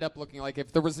have ended up looking like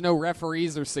if there was no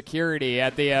referees or security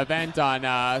at the event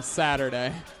on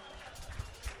Saturday.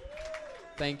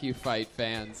 Thank you, fight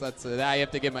fans. I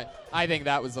have to give I think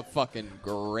that was a fucking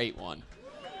great one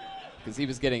because he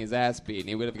was getting his ass beat and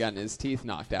he would have gotten his teeth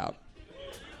knocked out.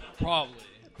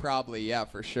 Probably, yeah,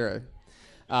 for sure.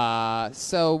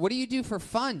 So what do you do for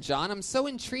fun, John? I'm so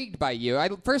intrigued by you.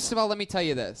 First of all, let me tell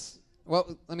you this.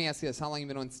 Well, let me ask you this. How long have you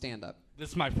been on stand-up? This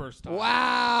is my first time.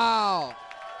 Wow.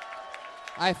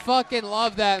 I fucking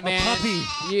love that, man. A puppy.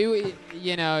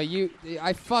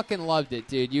 I fucking loved it,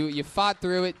 dude. You fought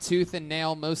through it, tooth and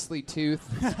nail, mostly tooth.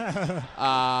 It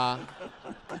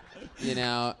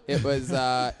was,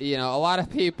 a lot of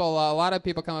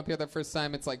people come up here the first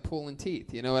time. It's like pulling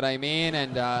teeth. You know what I mean?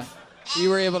 And you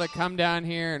were able to come down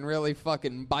here and really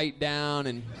fucking bite down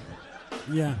and.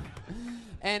 Yeah.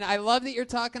 And I love that you're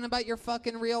talking about your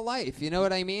fucking real life. You know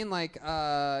what I mean? Like,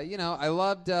 I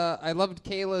loved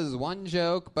Kayla's one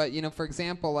joke, but for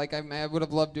example, like I would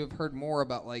have loved to have heard more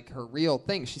about like her real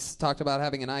thing. She's talked about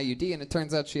having an IUD, and it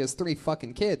turns out she has 3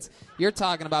 fucking kids. You're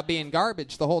talking about being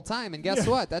garbage the whole time, and guess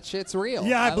what? That shit's real.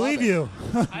 Yeah, I believe you.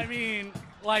 I mean,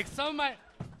 like some of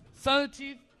the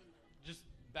teeth, just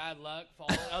bad luck.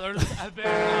 Others have been.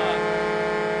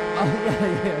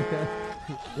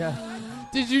 Yeah.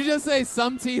 Did you just say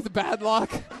some teeth bad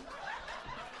luck?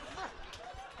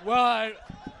 Well,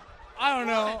 I don't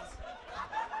know.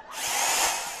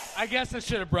 I guess I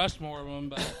should have brushed more of them,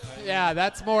 but yeah,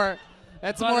 that's more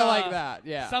like that.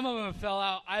 Yeah. Some of them fell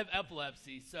out. I have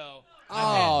epilepsy, so.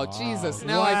 Oh, Jesus!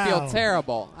 Now I feel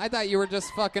terrible. I thought you were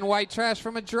just fucking white trash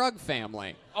from a drug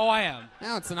family. Oh, I am.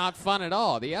 Now it's not fun at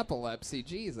all. The epilepsy,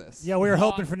 Jesus. Yeah, we were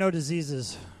hoping for no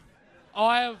diseases. Oh,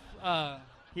 I have.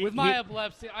 With my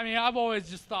epilepsy, I mean, I've always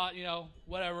just thought,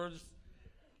 whatever.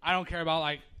 I don't care about,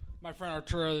 like, my friend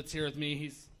Arturo that's here with me.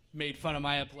 He's made fun of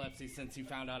my epilepsy since he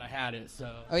found out I had it, so.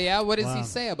 Oh, yeah? What does he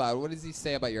say about it? What does he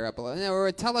say about your epilepsy?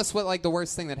 Or tell us what, like, the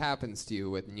worst thing that happens to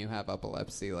you when you have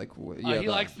epilepsy. Like, he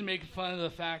likes to make fun of the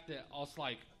fact that also,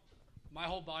 like, my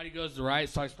whole body goes to right,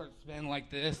 so I start spinning like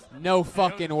this. No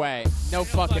fucking way. No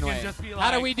fucking way.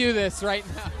 How do we do this right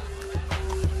now?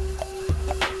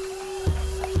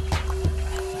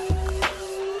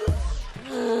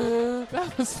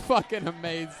 That was fucking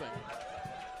amazing.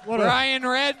 Brian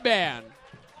Redban.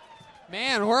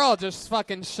 Man, we're all just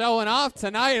fucking showing off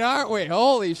tonight, aren't we?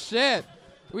 Holy shit.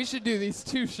 We should do these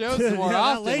 2 shows more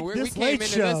often. We came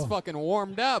into this fucking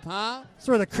warmed up, huh? That's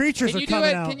where the creatures are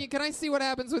coming out. Can I see what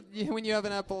happens when you have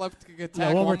an epileptic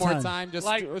attack one more time?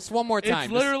 Just one more time.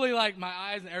 It's literally like my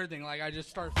eyes and everything. Like I just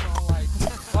start feeling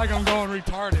like I'm going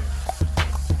retarded.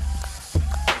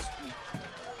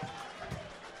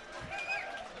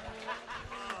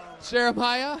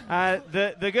 Jeremiah?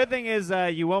 The good thing is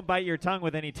you won't bite your tongue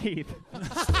with any teeth.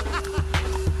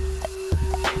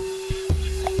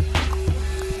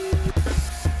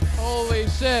 Holy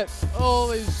shit.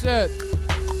 Holy shit.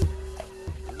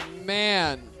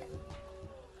 Man.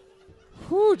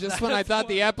 Whew, just when I thought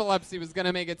the epilepsy was going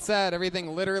to make it sad,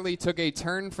 everything literally took a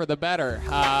turn for the better.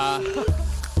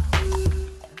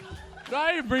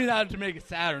 I didn't bring that to make it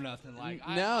sad or nothing.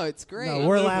 No, it's great. No,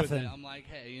 we're laughing. I'm like,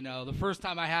 hey, the first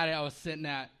time I had it, I was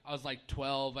like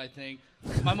 12, I think.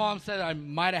 My mom said I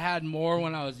might have had more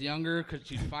when I was younger because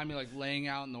she'd find me like laying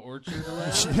out in the orchard or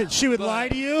whatever. She would lie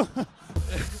to you?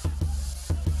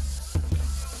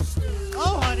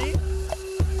 Oh, honey.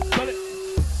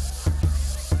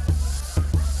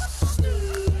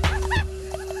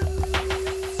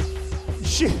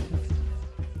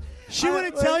 She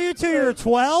wouldn't tell you till you were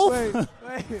 12?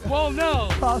 Wait. Well, no.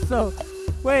 Also,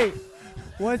 wait,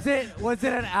 was it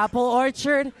an apple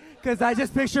orchard? Because I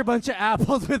just picture a bunch of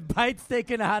apples with bites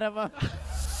taken out of them.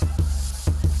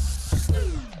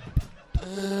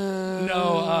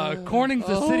 No, Corning's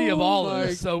the city of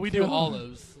olives, so we do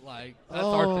olives. Like, that's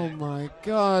our thing. Oh, my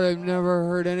God. I've never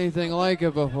heard anything like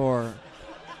it before.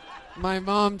 My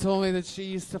mom told me that she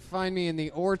used to find me in the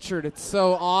orchard. It's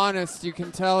so honest. You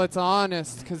can tell it's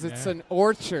honest because it's an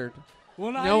orchard.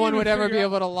 Well, no one would ever be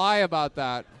able to lie about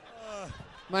that.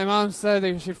 My mom said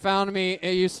that she found me.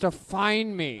 It used to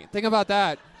find me. Think about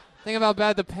that. Think about how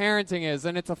bad the parenting is,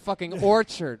 and it's a fucking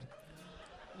orchard.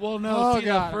 Well, no. See,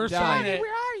 God,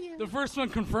 the first one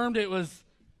confirmed it was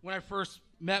when I first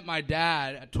met my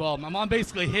dad at 12. My mom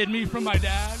basically hid me from my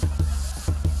dad.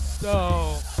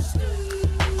 So...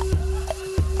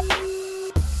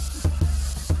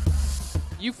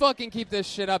 You fucking keep this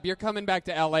shit up. You're coming back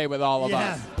to L.A. with all of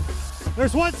us.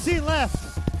 There's 1 seat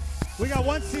left. We got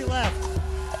 1 seat left.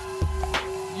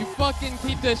 You fucking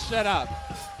keep this shit up.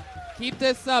 Keep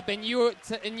this up, and you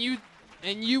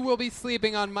will be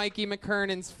sleeping on Mikey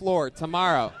McKernan's floor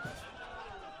tomorrow.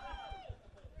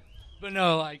 But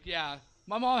no, like, yeah.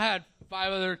 My mom had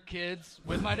 5 other kids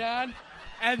with my dad,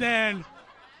 and then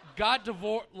got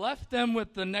divorced, left them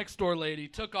with the next door lady,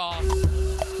 took off.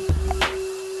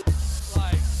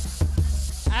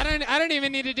 I don't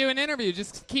even need to do an interview.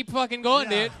 Just keep fucking going,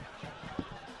 dude.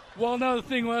 Well, no, the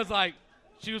thing was, like,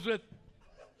 she was with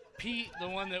Pete, the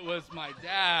one that was my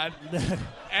dad,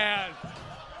 and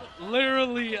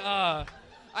literally, I'd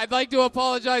like to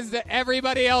apologize to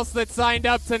everybody else that signed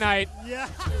up tonight. Yeah.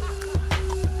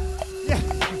 Yeah.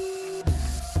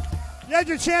 You had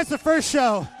your chance the first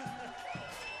show.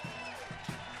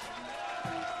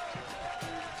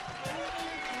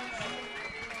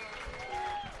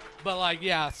 but, like,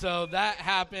 yeah, so that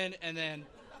happened, and then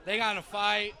they got in a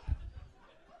fight.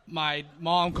 My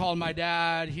mom called my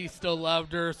dad. He still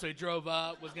loved her, so he drove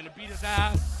up, was going to beat his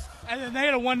ass. And then they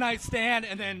had a one-night stand,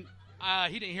 and then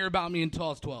he didn't hear about me until I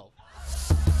was 12.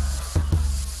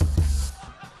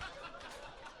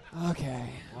 Okay.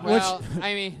 Well,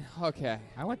 I mean, okay.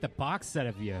 I want the box set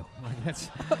of you. Like, that's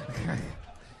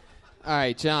All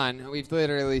right, John, we've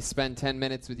literally spent 10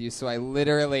 minutes with you, so I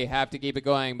literally have to keep it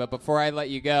going. But before I let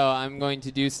you go, I'm going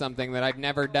to do something that I've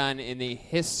never done in the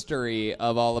history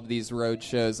of all of these road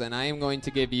shows, and I am going to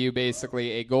give you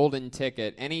basically a golden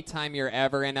ticket. Anytime you're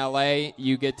ever in L.A.,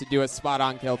 you get to do a spot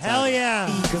on Kill Tony. Hell yeah.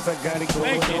 Cause I got it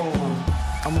going on.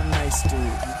 I'm a nice dude.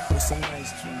 It's a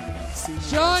nice dude.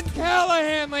 John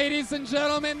Callahan, ladies and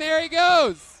gentlemen, there he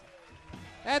goes.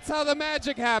 That's how the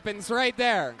magic happens right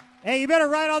there. Hey, you better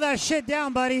write all that shit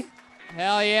down, buddy.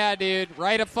 Hell yeah, dude.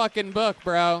 Write a fucking book,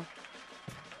 bro.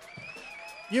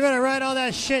 You better write all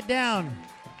that shit down.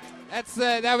 That's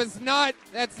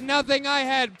nothing I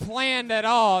had planned at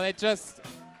all.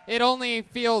 It only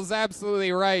feels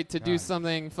absolutely right to do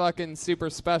something fucking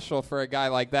super special for a guy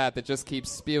like that just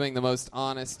keeps spewing the most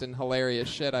honest and hilarious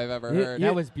shit I've ever heard.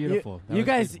 That was beautiful. You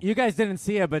guys didn't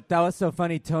see it, but that was so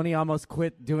funny. Tony almost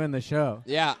quit doing the show.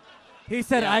 Yeah. He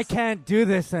said, Yes. I can't do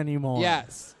this anymore.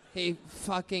 Yes. His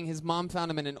mom found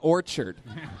him in an orchard.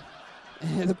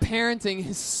 The parenting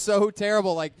is so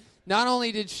terrible. Like, not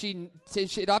only did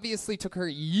it obviously took her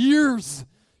years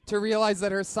to realize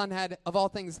that her son had, of all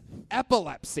things,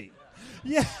 epilepsy.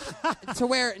 Yeah. To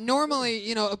where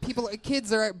normally,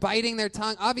 kids are biting their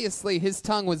tongue. Obviously, his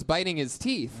tongue was biting his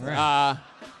teeth. Right.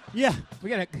 Yeah. We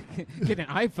got to get an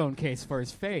iPhone case for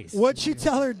his face. What'd she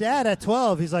tell her dad at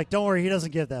 12? He's like, don't worry, he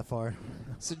doesn't get that far.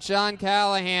 So, John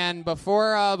Callahan,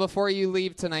 before you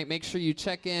leave tonight, make sure you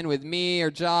check in with me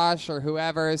or Josh or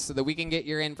whoever so that we can get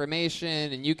your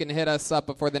information and you can hit us up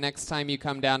before the next time you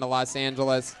come down to Los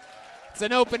Angeles. It's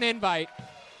an open invite.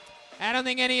 I don't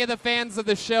think any of the fans of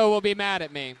the show will be mad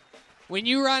at me. When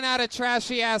you run out of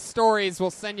trashy-ass stories,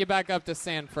 we'll send you back up to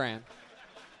San Fran.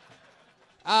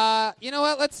 You know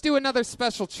what? Let's do another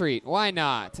special treat. Why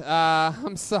not?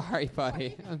 I'm sorry,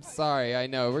 buddy. I'm sorry. I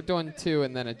know. We're doing two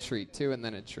and then a treat. The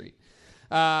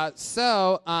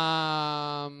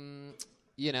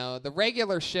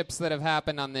regular ships that have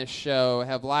happened on this show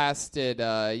have lasted,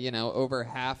 over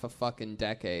half a fucking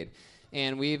decade.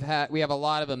 And we have a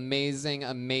lot of amazing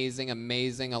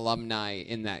alumni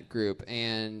in that group.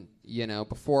 And,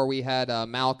 before we had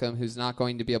Malcolm, who's not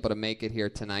going to be able to make it here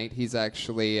tonight. He's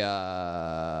actually,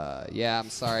 I'm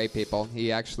sorry, people.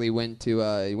 He actually went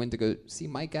to go see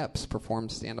Mike Epps perform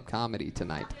stand-up comedy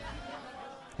tonight.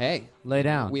 Hey, lay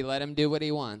down. We let him do what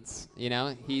he wants.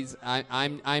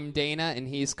 I'm Dana and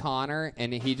he's Connor,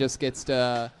 and he just gets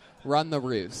to run the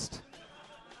roost.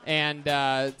 And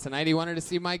tonight he wanted to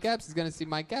see Mike Epps. He's going to see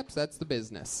Mike Epps. That's the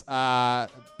business.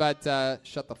 But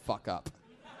shut the fuck up.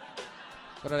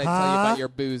 What did I tell you about your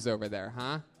booze over there,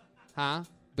 huh? Huh?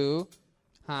 Boo?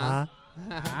 Huh?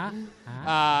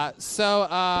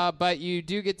 But you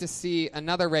do get to see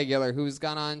another regular who's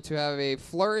gone on to have a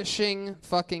flourishing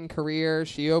fucking career.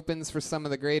 She opens for some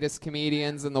of the greatest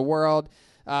comedians in the world.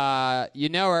 You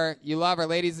know her. You love her.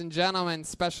 Ladies and gentlemen,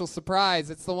 special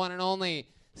surprise. It's the one and only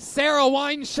Sarah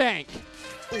Wineshank.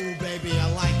 Ooh, baby,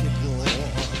 I like it, boy.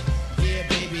 Yeah,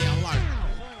 baby, I like it.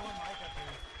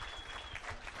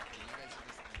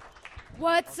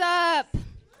 What's up?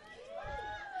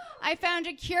 I found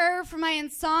a cure for my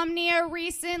insomnia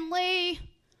recently.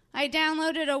 I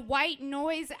downloaded a white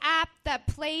noise app that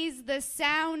plays the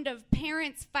sound of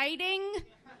parents fighting.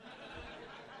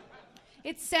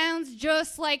 It sounds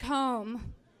just like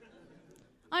home.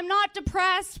 I'm not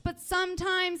depressed, but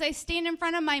sometimes I stand in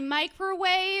front of my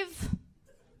microwave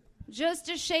just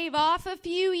to shave off a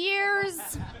few years.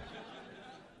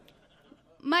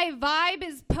 My vibe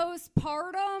is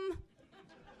postpartum,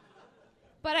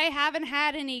 but I haven't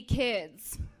had any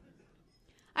kids.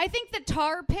 I think the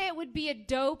Tar Pit would be a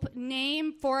dope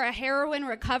name for a heroin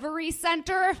recovery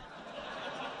center.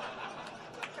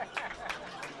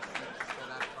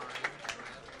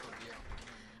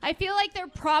 I feel like there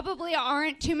probably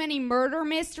aren't too many murder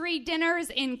mystery dinners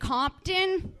in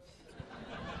Compton.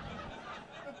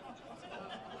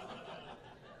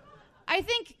 I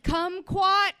think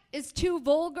kumquat is too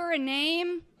vulgar a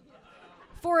name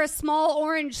for a small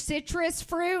orange citrus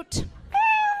fruit.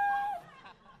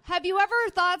 Have you ever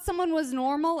thought someone was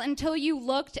normal until you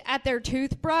looked at their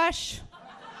toothbrush?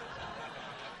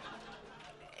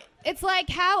 It's like,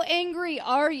 how angry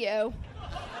are you?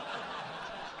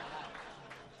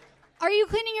 Are you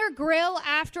cleaning your grill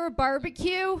after a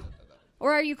barbecue?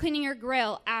 Or are you cleaning your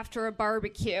grill after a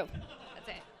barbecue? That's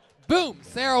it. Boom,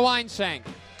 Sarah Weinshank.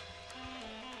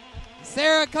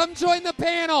 Sarah, come join the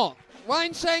panel.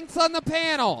 Weinshank's on the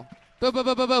panel. Boom, boom,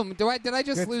 boom, boom, boom. Did I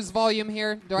just lose volume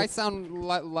here? Do I sound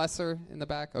lesser in the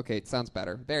back? Okay, it sounds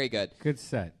better. Very good. Good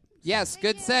set. Yes,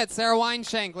 good set. Sarah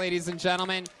Weinshank, ladies and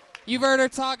gentlemen. You've heard her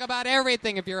talk about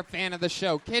everything if you're a fan of the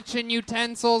show. Kitchen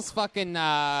utensils, fucking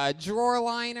drawer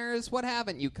liners. What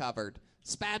haven't you covered?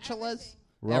 Spatulas?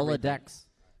 Rolodex.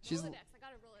 She's Rolodex. I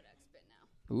got a Rolodex bit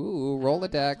now. Ooh,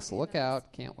 Rolodex. Look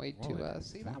out. Can't wait to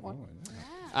see that one.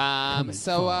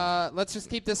 Let's just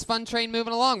keep this fun train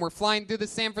moving along. We're flying through the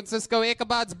San Francisco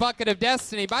Ichabod's Bucket of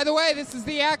Destiny. By the way, this is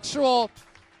the actual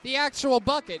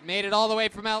bucket. Made it all the way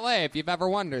from L.A., if you've ever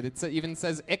wondered. It even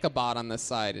says Ichabod on this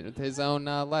side with his own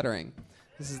lettering.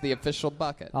 This is the official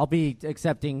bucket. I'll be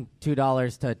accepting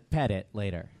 $2 to pet it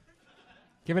later.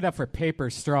 Give it up for paper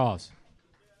straws.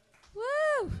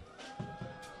 Woo!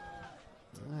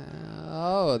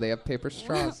 They have paper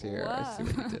straws here. I see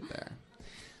what you did there.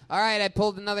 All right, I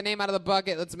pulled another name out of the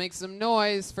bucket. Let's make some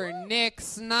noise for Nick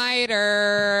Snyder.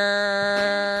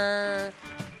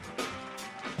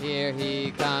 Here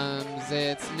he comes,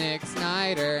 it's Nick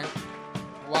Snyder.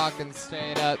 Walking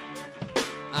straight up.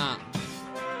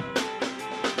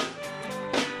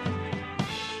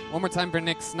 One more time for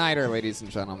Nick Snyder, ladies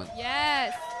and gentlemen.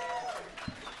 Yes.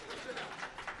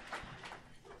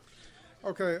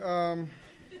 Okay,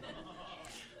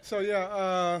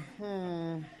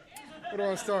 where do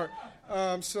I start?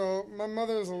 So my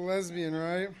mother is a lesbian,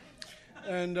 right?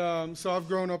 And so I've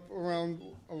grown up around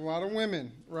a lot of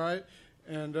women, right?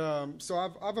 And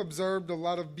so I've observed a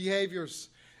lot of behaviors.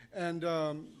 And,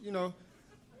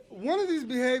 one of these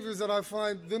behaviors that I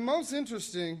find the most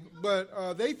interesting,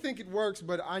 but they think it works,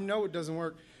 but I know it doesn't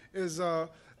work, is, and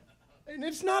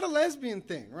it's not a lesbian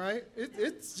thing, right?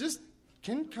 It's just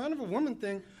kind of a woman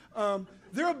thing.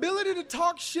 Their ability to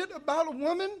talk shit about a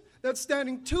woman that's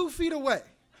standing 2 feet away.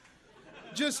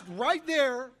 Just right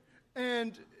there,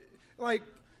 and, like,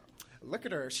 look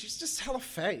at her. She's just hella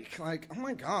fake. Like, oh,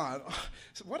 my God.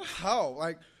 What a hoe.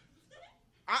 Like,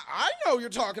 I know you're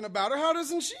talking about her. How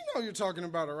doesn't she know you're talking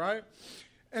about her, right?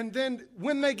 And then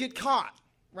when they get caught,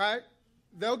 right,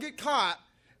 they'll get caught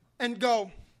and go,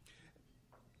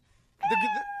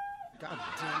 God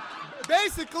damn.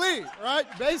 Basically, right?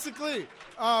 Basically.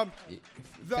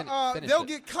 They'll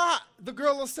get caught. The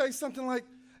girl will say something like,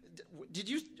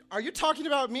 are you talking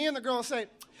about me? And the girl will say,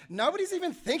 nobody's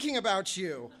even thinking about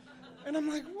you. And I'm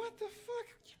like, what the fuck?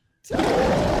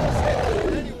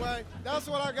 Anyway, that's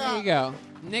what I got. There you go.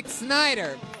 Nick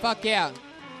Snyder. Fuck yeah.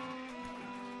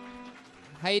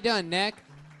 How you doing, Nick?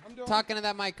 I'm doing Talking to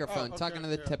that microphone. okay, talking to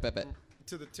the tip of it.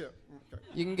 To the tip. Okay.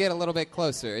 You can get a little bit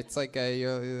closer. It's like,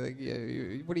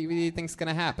 what do you think's going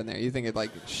to happen there? You think it,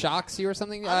 like, shocks you or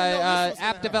something?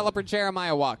 App developer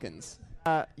Jeremiah Watkins.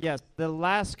 Yes, the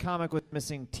last comic with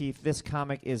missing teeth. This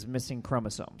comic is missing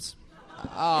chromosomes.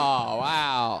 Oh,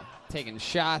 wow. Taking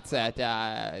shots at,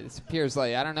 it appears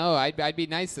like, I don't know, I'd be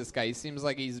nice to this guy. He seems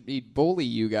like he'd bully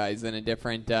you guys in a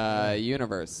different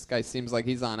universe. This guy seems like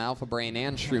he's on Alpha Brain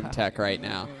and Shroom Tech right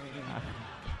now.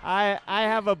 I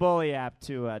have a bully app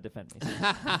to defend me.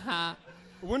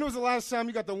 When was the last time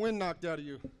you got the wind knocked out of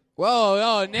you?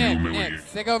 Whoa, Nick,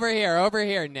 stick over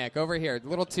here, Nick, over here. A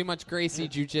little too much Gracie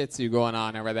jiu-jitsu going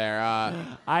on over there.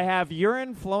 I have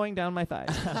urine flowing down my thighs.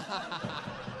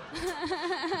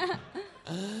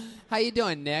 How you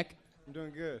doing, Nick? I'm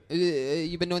doing good.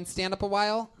 You been doing stand-up a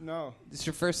while? No. This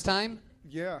your first time?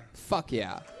 Yeah. Fuck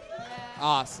yeah.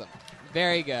 Awesome.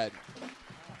 Very good.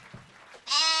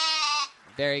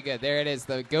 Very good. There it is,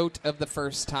 the goat of the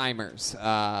first-timers.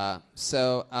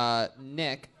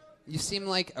 Nick, you seem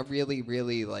like a really,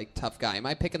 really, like, tough guy. Am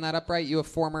I picking that up right? You a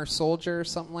former soldier or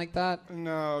something like that?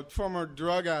 No, former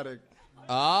drug addict.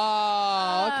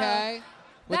 Oh, okay.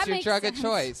 What's your drug of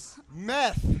choice?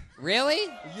 Meth. Really?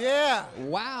 Yeah.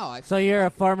 Wow. So you're a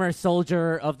former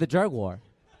soldier of the drug war.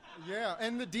 Yeah,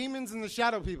 and the demons and the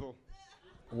shadow people.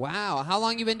 Wow. How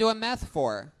long you been doing meth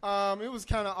for? It was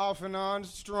kind of off and on,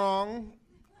 strong.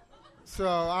 So,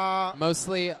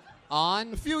 mostly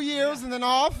on? A few years and then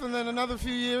off and then another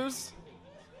few years.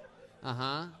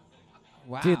 Uh-huh.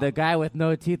 Wow. Dude, the guy with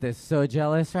no teeth is so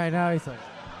jealous right now. He's like...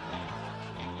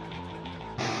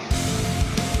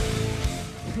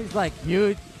 He's like,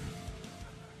 you.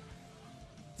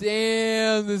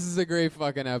 Damn, this is a great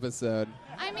fucking episode.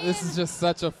 I mean, this is just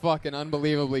such a fucking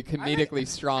unbelievably comedically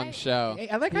strong show.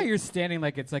 I like how you're standing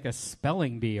like it's like a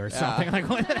spelling bee or something. Like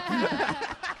what?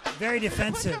 Very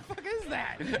defensive. What the fuck is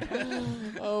that?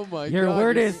 Oh my god. Your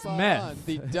word you're is spot meth. on.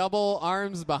 The double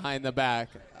arms behind the back.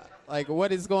 Like,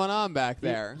 what is going on back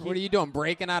there? What are you doing?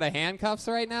 Breaking out of handcuffs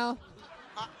right now?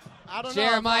 I don't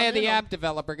Jeremiah, know. the app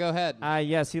developer, go ahead.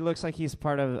 Yes, he looks like he's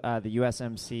part of the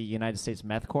USMC, United States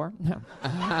Meth Corps.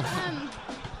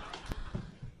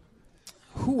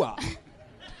 Hooah.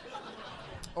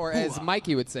 Or as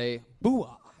Mikey would say,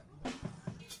 booah.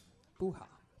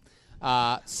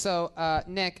 Booha. So,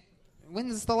 Nick,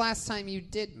 when's the last time you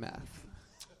did meth?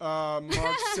 March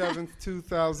 7th,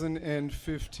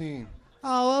 2015.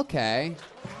 Oh, okay.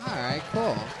 All right,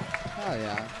 cool. Oh,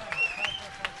 yeah.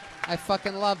 I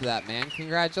fucking love that, man.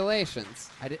 Congratulations.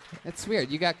 It's weird.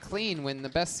 You got clean when the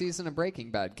best season of Breaking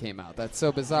Bad came out. That's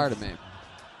so bizarre to me.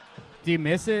 Do you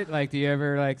miss it? Like, do you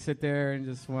ever like sit there and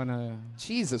just want to?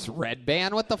 Jesus,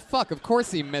 Redban, what the fuck? Of course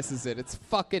he misses it. It's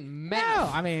fucking meth. No,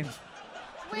 I mean,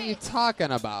 what are you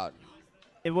talking about?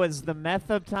 It was the meth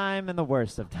of time and the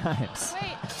worst of times.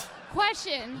 Wait,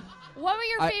 question. What were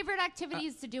your favorite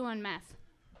activities to do on meth?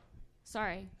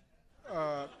 Sorry.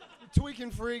 Tweak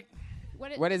and freak.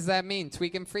 What does that mean?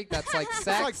 Tweak and freak? That's like sex?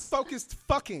 It's like focused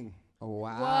fucking.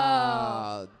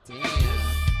 Wow. Damn.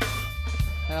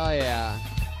 Hell yeah.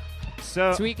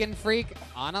 So Tweak and freak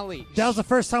on a leash. That was the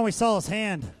first time we saw his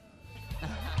hand.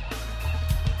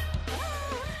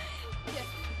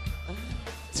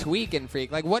 Tweak and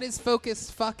freak. Like, what is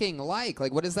focused fucking like?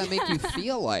 Like, what does that make you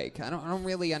feel like? I don't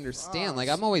really understand. Like,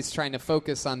 I'm always trying to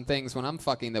focus on things when I'm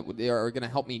fucking that are going to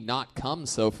help me not come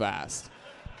so fast.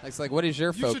 It's like, what is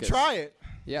your focus? You should try it.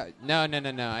 Yeah. No.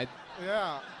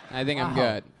 Yeah. I think I'm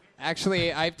good.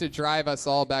 Actually, I have to drive us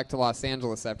all back to Los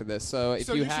Angeles after this. So if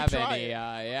you have any,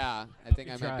 yeah, I think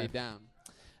I might be down.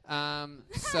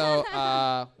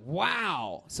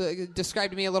 Wow. So describe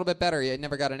to me a little bit better. I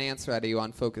never got an answer out of you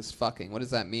on focused fucking. What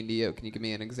does that mean to you? Can you give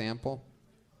me an example?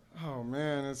 Oh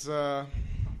man, it's I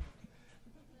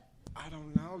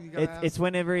don't know. You gotta it's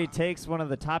whenever he takes one of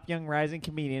the top young rising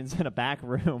comedians in a back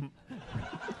room,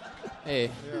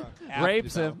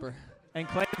 rapes him, and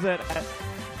claims that.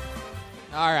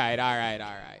 All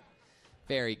right.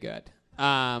 Very good.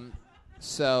 All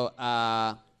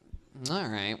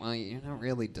right. Well, you're not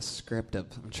really descriptive.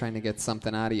 I'm trying to get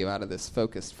something out of you out of this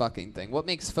focused fucking thing. What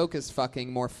makes focused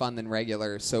fucking more fun than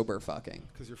regular sober fucking?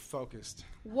 Because you're focused.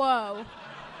 Whoa.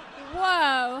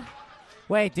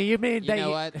 Wait, do you mean You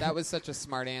know what? That was such a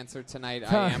smart answer tonight.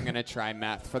 I am going to try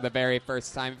meth for the very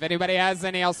first time. If anybody has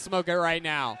any, I'll smoke it right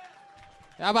now.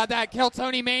 How about that? Kill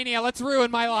Tony Mania. Let's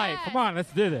ruin my life. Come on,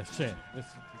 let's do this shit.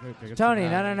 Tony,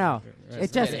 no.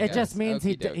 It just means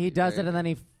he does it and then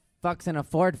he fucks in a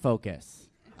Ford Focus.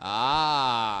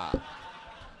 Ah.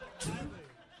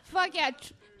 Fuck yeah.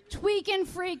 Tweak and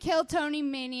freak, kill Tony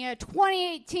Mania.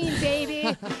 2018, baby.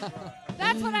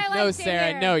 That's what I like No, to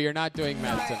Sarah, hear. no, you're not doing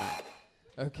meth tonight.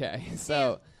 Okay,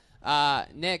 so,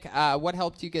 Nick, what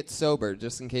helped you get sober,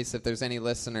 just in case if there's any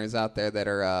listeners out there that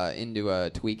are into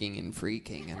tweaking and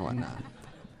freaking and whatnot?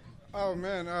 Oh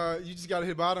man, you just gotta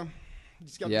hit bottom. You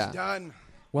just gotta be done.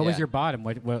 What was your bottom?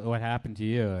 What happened to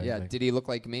you? Yeah, Like- did he look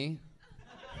like me?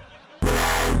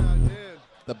 I did.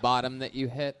 The bottom that you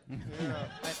hit? Yeah,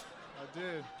 I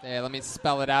did. Hey, let me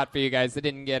spell it out for you guys that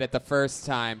didn't get it the first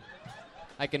time.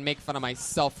 I can make fun of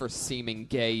myself for seeming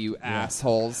gay, you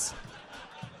assholes.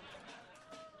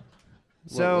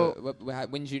 So,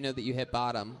 when did you know that you hit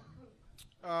bottom?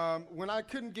 When I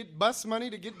couldn't get bus money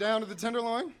to get down to the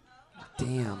Tenderloin.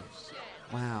 Damn.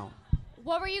 Wow.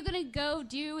 What were you going to go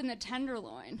do in the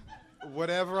Tenderloin?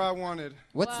 Whatever I wanted.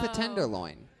 What's the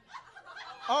Tenderloin?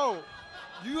 Oh,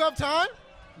 you have time?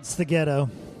 It's the ghetto.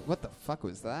 What the fuck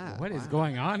was that? What is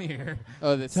going on here?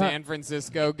 Oh, the San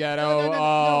Francisco ghetto.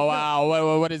 No,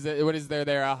 Wow. What is it? What is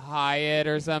there? A Hyatt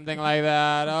or something like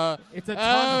that? Oh, It's a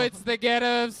tunnel. it's the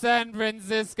ghetto of San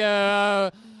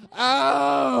Francisco.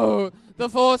 Oh, the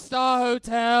 4-star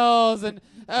hotels and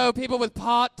people with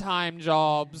part-time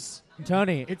jobs.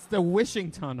 Tony, It's the wishing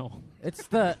tunnel. it's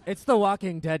the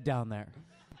Walking Dead down there.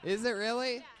 Is it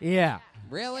really? Yeah.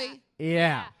 Really?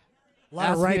 Yeah. A lot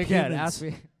Ask of me right again. humans. Ask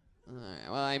me. All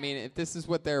right, well, I mean, if this is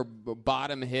what their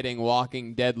bottom-hitting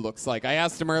Walking Dead looks like, I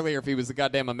asked him earlier if he was a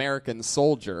goddamn American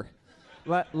soldier.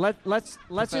 let's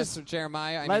Professor just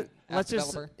Jeremiah. let's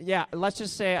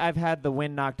just say I've had the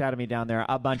wind knocked out of me down there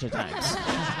a bunch of times.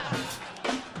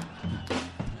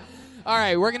 All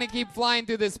right, we're going to keep flying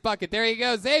through this bucket. There he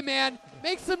goes. Hey, man,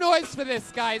 make some noise for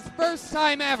this, guys. First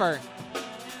time ever.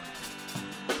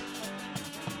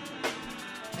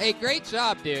 Hey, great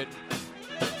job, dude.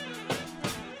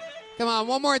 Come on,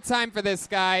 one more time for this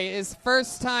guy. His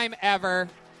first time ever.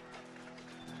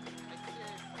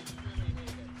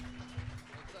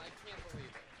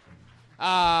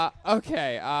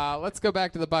 Okay, let's go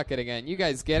back to the bucket again. You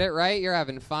guys get it, right? You're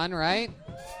having fun, right?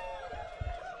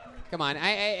 Come on,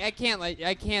 I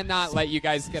cannot let you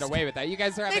guys get away with that. You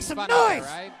guys are having fun out there,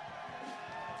 right?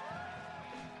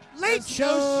 There's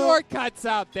no shortcuts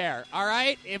out there, all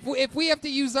right? If we have to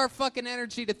use our fucking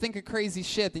energy to think of crazy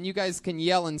shit, then you guys can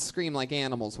yell and scream like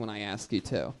animals when I ask you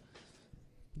to.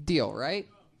 Deal, right?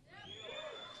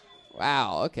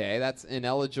 Wow, okay, that's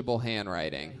ineligible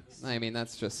handwriting. I mean,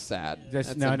 that's just sad.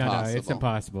 That's no, impossible. it's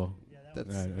impossible.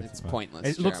 It's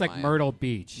pointless. It looks like Myrtle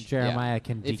Beach. Jeremiah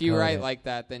can If you decode write it. like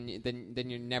that, then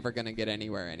you're never gonna get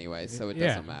anywhere anyway, so it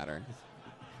doesn't matter.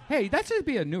 Hey, that should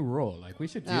be a new rule. Like, we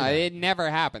should do No, that. it never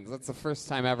happens. That's the first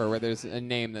time ever where there's a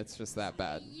name that's just that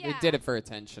bad. They did it for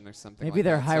attention or something. Maybe like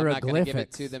they're that. So I'm not going to give it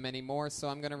hieroglyphics. to them anymore. So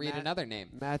I'm going to read another name.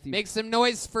 Matthew. Make some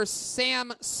noise for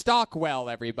Sam Stockwell,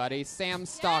 everybody. Sam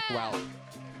Stockwell.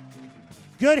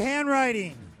 Good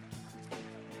handwriting.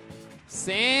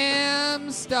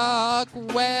 Sam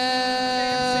Stockwell.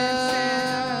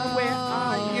 Sam, where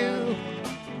are you?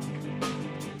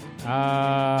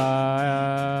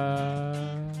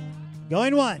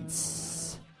 Going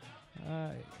once.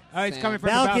 Oh, he's Sam. coming from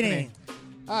the balcony.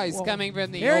 Oh, he's coming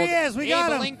from the Here old he is. We got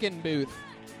Abe him. Lincoln booth.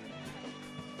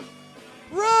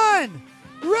 Run!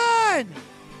 Run!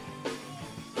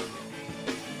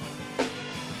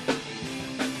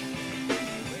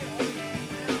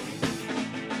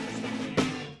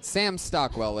 Sam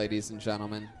Stockwell, ladies and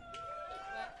gentlemen.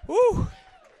 Woo!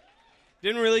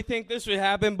 Didn't really think this would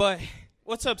happen, but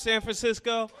what's up, San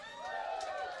Francisco?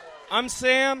 I'm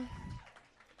Sam.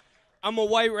 I'm a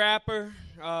white rapper.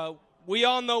 We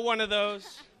all know one of those.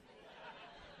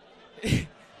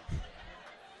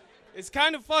 It's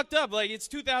kind of fucked up. Like, it's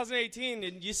 2018,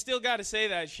 and you still got to say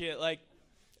that shit. Like,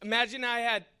 imagine I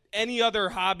had any other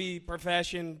hobby,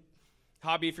 profession,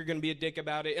 hobby if you're going to be a dick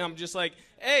about it. And I'm just like,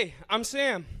 hey, I'm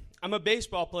Sam. I'm a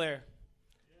baseball player.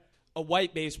 A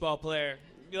white baseball player.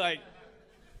 You're like,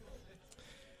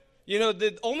 you know,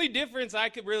 the only difference I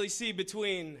could really see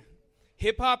between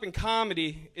hip-hop and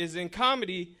comedy is in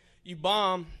comedy, you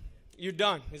bomb, you're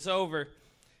done. It's over.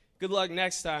 Good luck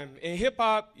next time. In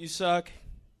hip-hop, you suck.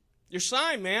 You're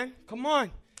signed, man. Come on.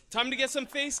 Time to get some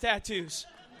face tattoos.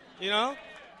 You know?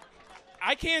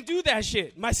 I can't do that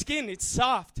shit. My skin, it's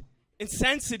soft and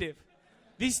sensitive.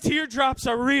 These teardrops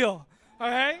are real. All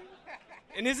right?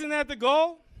 And isn't that the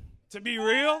goal? To be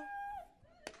real?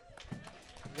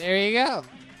 There you go.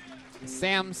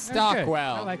 Sam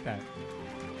Stockwell. I like that.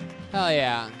 Hell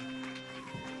yeah.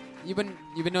 You've been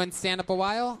doing stand-up a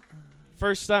while?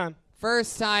 First time.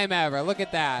 First time ever. Look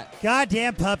at that.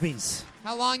 Goddamn puppies.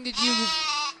 How long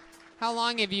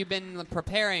have you been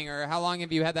preparing, or how long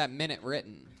have you had that minute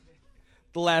written?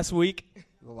 The last week.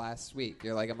 The last week.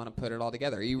 You're like, I'm gonna put it all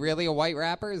together. Are you really a white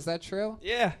rapper? Is that true?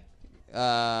 Yeah.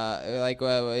 Are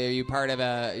you part of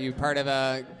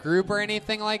a group or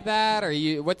anything like that? Or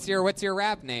what's your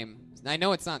rap name? I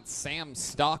know it's not Sam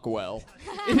Stockwell.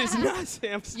 It is not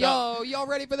Sam Stockwell. Yo, y'all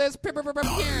ready for this?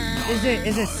 Is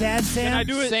it Sad Sam? Can I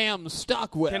do it? Sam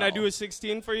Stockwell. Can I do a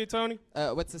 16 for you, Tony?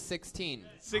 What's a 16?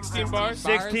 16 bars?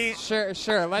 16.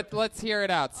 Sure. Let's hear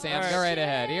it out, Sam. All right. Go right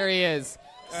ahead. Here he is.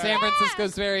 San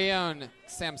Francisco's very own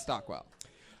Sam Stockwell.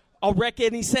 I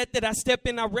reckon he said that I step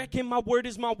in, I reckon my word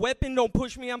is my weapon. Don't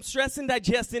push me, I'm stressing,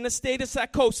 digesting a state of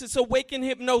psychosis. Awaken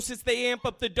hypnosis, they amp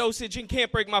up the dosage and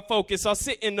can't break my focus. I'll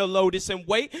sit in the lotus and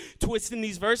wait, twisting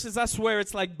these verses, I swear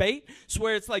it's like bait.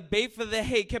 Swear it's like bait for the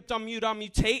hate. Kept on mute, I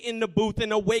mutate in the booth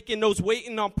and awaken those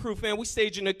waiting on proof. Man, we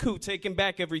staging a coup, taking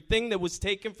back everything that was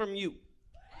taken from you.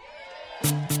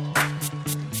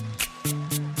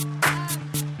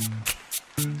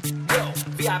 Yo,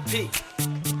 VIP.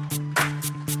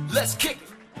 Let's kick it.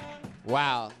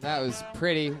 Wow, that was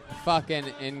pretty fucking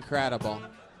incredible.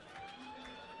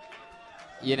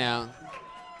 You know,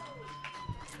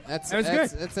 that's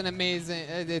an amazing.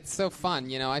 It's so fun.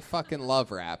 You know, I fucking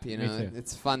love rap. You know, Me too.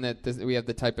 it's fun that we have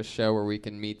the type of show where we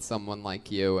can meet someone like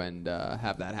you and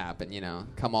have that happen. You know,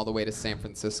 come all the way to San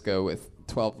Francisco with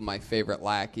 12 of my favorite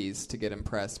lackeys to get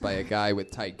impressed by a guy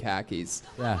with tight khakis.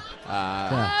 Yeah.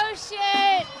 Oh,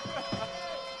 shit.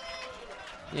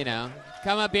 You know,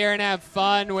 come up here and have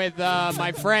fun with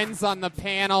my friends on the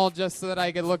panel just so that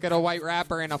I could look at a white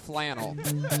rapper in a flannel.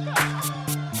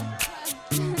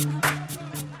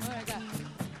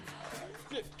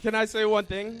 Can I say one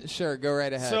thing? Sure, go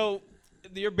right ahead. So,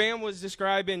 your band was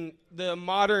describing the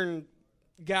modern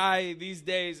guy these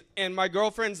days, and my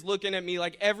girlfriend's looking at me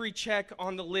like every check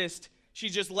on the list,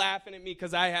 she's just laughing at me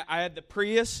because I had the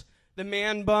Prius, the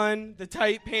man bun, the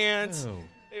tight pants. Oh.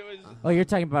 It was. Oh, you're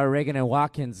talking about Reagan and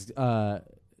Watkins,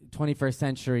 21st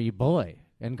century boy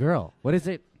and girl. What is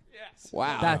it? Yes.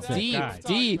 Wow, That's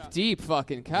deep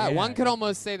fucking cut. Yeah. One could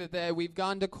almost say that we've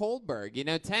gone to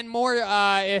Kohlberg. 10 more.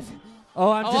 If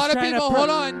I'm a just lot of trying to people. Hold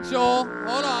on, Joel.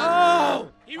 Hold on.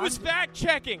 Oh, he was fact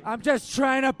checking. I'm just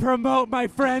trying to promote my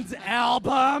friend's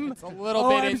album. It's a little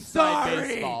bit I'm inside sorry.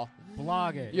 baseball.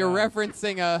 Blog it. You're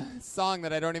referencing a song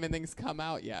that I don't even think's come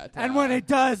out yet. And when it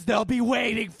does, they'll be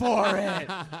waiting for it.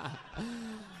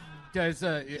 Guys,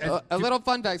 a little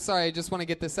fun fact. Sorry, I just want to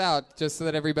get this out just so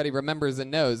that everybody remembers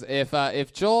and knows.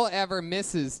 If Joel ever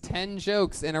misses 10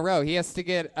 jokes in a row, he has to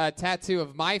get a tattoo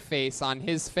of my face on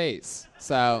his face.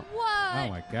 So. Oh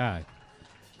my God.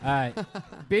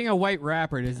 Being a white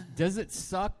rapper, does it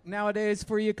suck nowadays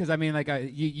for you? Because I mean, like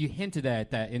you hinted at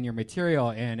that in your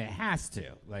material, and it has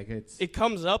to. Like It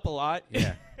comes up a lot.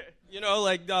 Yeah.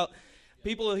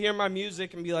 People will hear my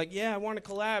music and be like, "Yeah, I want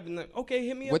to collab," and then, okay,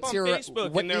 hit me up What's on your- Facebook,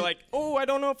 what and they're is- like, "Oh, I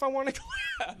don't know if I want to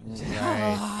collab."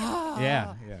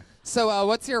 Yeah. So,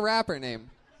 what's your rapper name?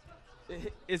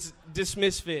 It's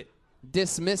Dismissfit.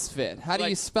 Dismissfit. How do you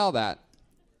Like- spell that?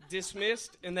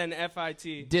 Dismissed and then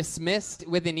FIT. Dismissed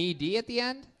with an ED at the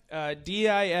end?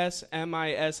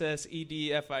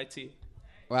 DISMISSEDFIT.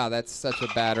 Wow, that's such a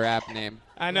bad rap name.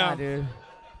 I know. Yeah, dude.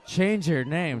 Change your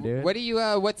name, dude. What do you?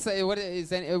 Is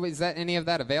that any of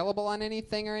that available on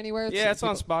anything or anywhere? Yeah, it's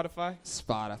on Spotify.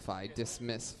 Spotify,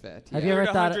 Dismissfit. Have you ever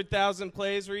thought 100,000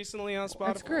 plays recently on Spotify?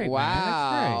 That's great.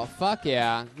 Wow, fuck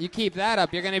yeah! You keep that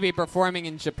up, you're going to be performing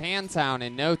in Japantown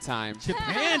in no time.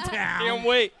 Can't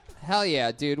wait. Hell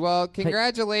yeah, dude! Well,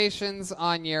 congratulations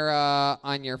on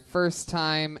your first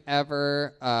time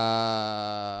ever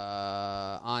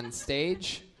on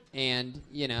stage, and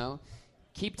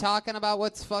keep talking about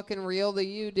what's fucking real to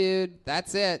you, dude.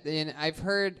 That's it. And I've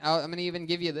heard. I'm gonna even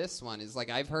give you this one. Is like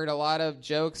I've heard a lot of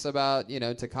jokes about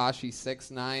Tekashi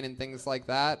 6ix9ine and things like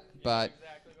that, but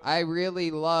I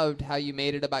really loved how you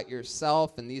made it about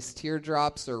yourself, and these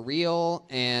teardrops are real.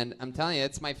 And I'm telling you,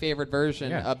 it's my favorite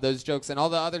version of those jokes. And all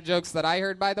the other jokes that I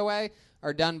heard, by the way,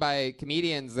 are done by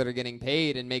comedians that are getting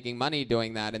paid and making money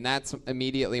doing that. And that's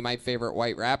immediately my favorite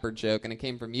white rapper joke. And it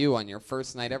came from you on your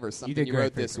first night ever, something you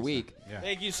wrote this week.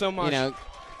 Thank you so much.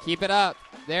 Keep it up.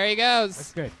 There he goes.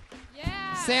 That's good.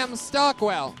 Yeah. Sam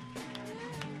Stockwell.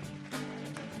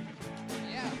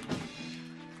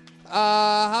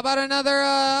 How about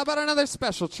another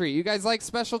special treat? You guys like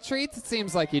special treats? It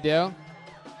seems like you do.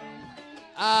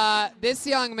 This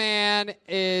young man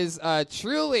is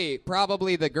truly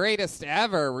probably the greatest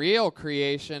ever real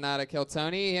creation out of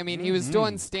Kiltony. I mean, he was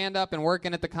doing stand-up and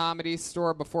working at the Comedy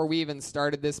Store before we even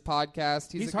started this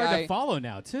podcast. He's a hard guy, to follow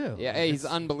now, too. Yeah, he's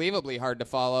unbelievably hard to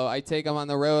follow. I take him on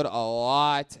the road a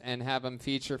lot and have him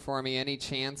feature for me any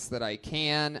chance that I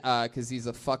can because he's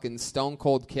a fucking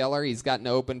stone-cold killer. He's gotten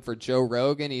open for Joe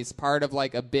Rogan. He's part of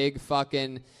like a big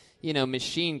fucking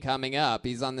machine coming up.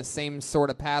 He's on the same sort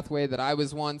of pathway that I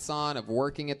was once on of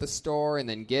working at the store and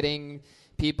then getting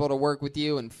people to work with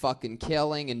you and fucking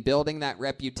killing and building that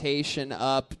reputation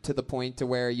up to the point to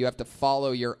where you have to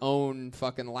follow your own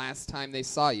fucking last time they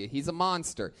saw you. He's a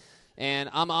monster. And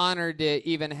I'm honored to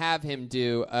even have him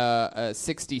do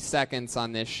 60 seconds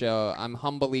on this show. I'm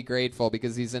humbly grateful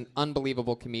because he's an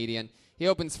unbelievable comedian. He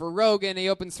opens for Rogan. He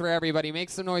opens for everybody. Make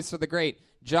some noise for the great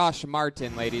Josh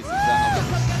Martin, ladies and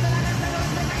gentlemen.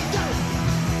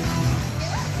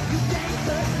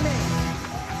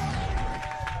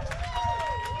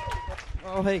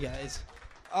 Oh, hey guys.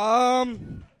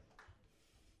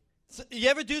 So you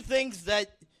ever do things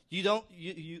that you don't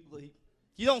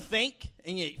think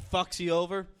and it fucks you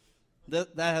over? That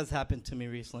has happened to me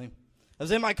recently. I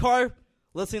was in my car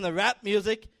listening to rap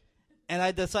music, and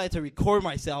I decided to record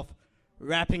myself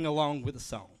rapping along with the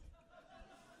song.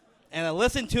 And I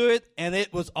listened to it, and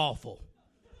it was awful.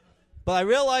 But I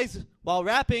realized while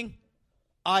rapping,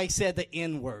 I said the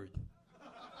N-word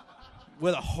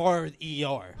with a hard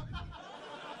ER.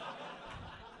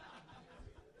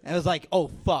 And I was like, oh,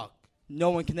 fuck. No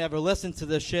one can ever listen to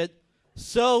this shit.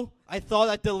 So I thought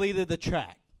I deleted the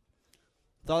track.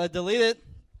 Thought I deleted it.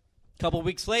 A couple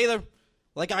weeks later,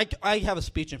 like I have a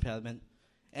speech impediment.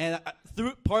 And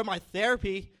through part of my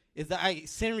therapy is that I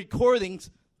send recordings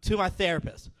to my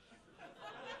therapist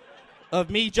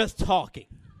of me just talking.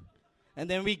 And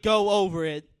then we go over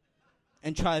it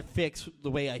and try to fix the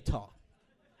way I talk.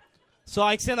 So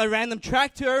I sent a random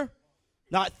track to her,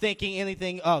 not thinking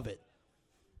anything of it.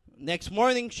 Next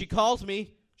morning, she calls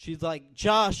me. She's like,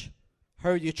 Josh,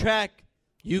 heard your track.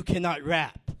 you cannot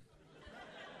rap.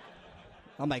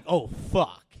 I'm like, oh,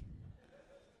 fuck.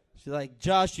 She's like,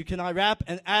 Josh, you cannot rap.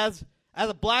 And as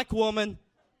a black woman,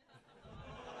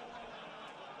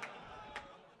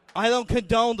 I don't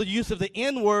condone the use of the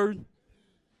N-word,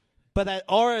 but that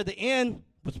R at the end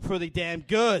was pretty damn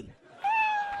good.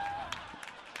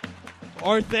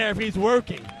 Art therapy's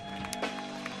working.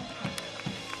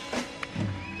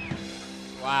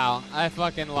 Wow, I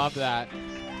fucking love that.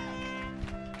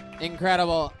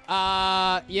 Incredible.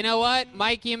 You know what?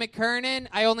 Mikey McKernan,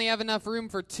 I only have enough room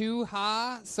for 2,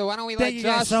 so why don't we let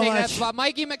Josh take that spot?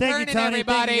 Mikey McKernan, everybody.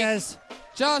 Thank you, guys.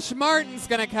 Josh Martin's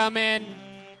going to come in.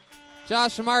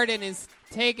 Josh Martin is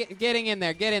getting in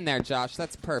there. Get in there, Josh.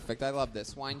 That's perfect. I love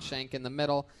this. Wine shank in the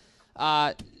middle.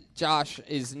 Josh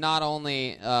is not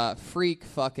only a freak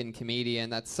fucking comedian.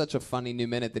 That's such a funny new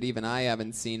minute that even I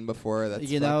haven't seen before.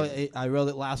 That's I wrote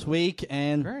it last week,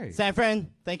 and Great. San Fran,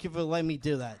 thank you for letting me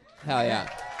do that. Hell yeah.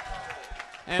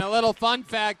 And a little fun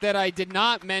fact that I did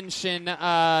not mention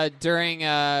during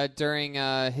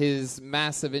his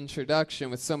massive introduction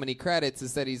with so many credits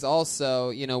is that he's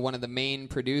also, one of the main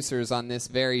producers on this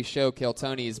very show, Kill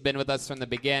Tony. He's been with us from the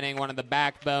beginning, one of the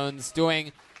backbones,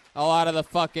 doing a lot of the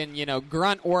fucking,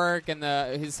 grunt work, and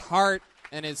his heart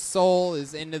and his soul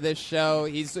is into this show.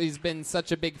 He's been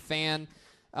such a big fan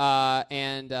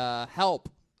and help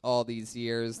all these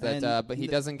years but he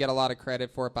doesn't get a lot of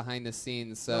credit for it behind the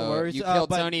scenes. So No worries, you Kill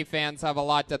but- Tony fans have a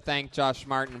lot to thank Josh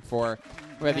Martin for,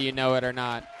 whether you know it or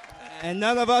not. And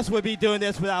none of us would be doing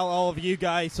this without all of you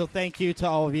guys, so thank you to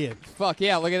all of you. Fuck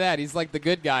yeah, look at that. He's like the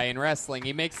good guy in wrestling.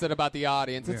 He makes it about the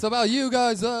audience. It's Yeah. about you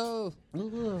guys, the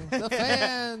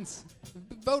fans.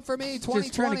 Vote for me, 2020.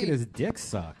 Just trying to get his dick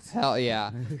sucked. Hell yeah.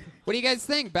 What do you guys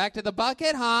think? Back to the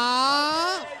bucket,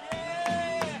 huh?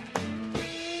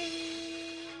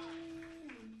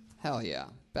 Hell yeah.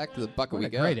 Back to the bucket What we a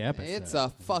go. great episode. It's a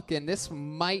fucking, this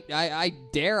might, I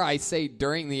dare I say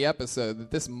during the episode that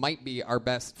this might be our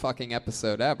best fucking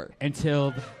episode ever.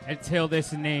 Until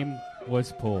this name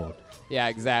was pulled. Yeah,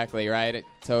 exactly, right? It's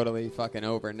totally fucking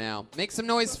over now. Make some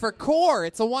noise for Core.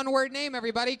 It's a one-word name,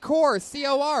 everybody. Core,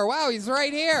 C-O-R. Wow, he's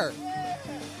right here.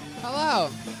 Hello.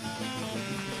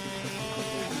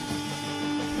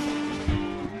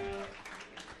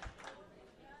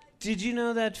 Did you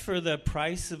know that for the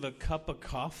price of a cup of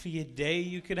coffee a day,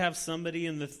 you could have somebody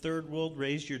in the third world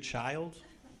raise your child?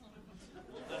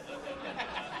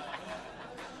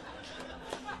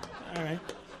 All right.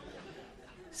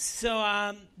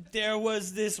 So there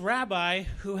was this rabbi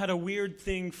who had a weird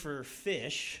thing for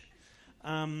fish.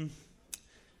 He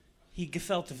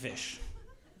gefilte fish.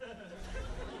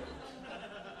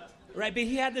 Right, but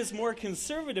he had this more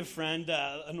conservative friend,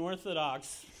 an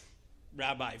Orthodox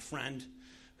rabbi friend,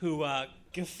 who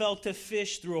gefilte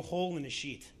fish through a hole in a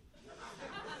sheet.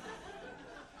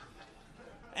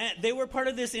 And they were part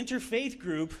of this interfaith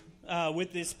group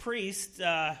with this priest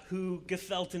who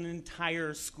gefilte an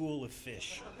entire school of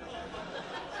fish.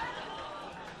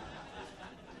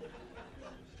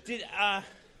 It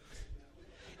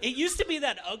used to be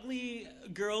that ugly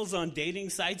girls on dating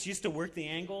sites used to work the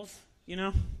angles,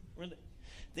 where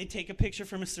they take a picture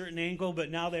from a certain angle, but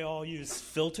now they all use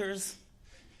filters.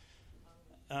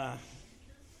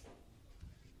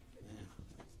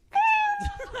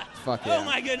 Fuck yeah. Oh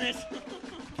my goodness.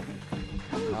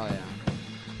 Oh yeah.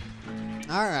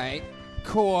 All right.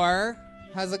 Core.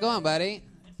 How's it going, buddy?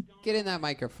 Get in that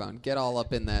microphone. Get all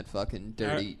up in that fucking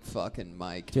dirty fucking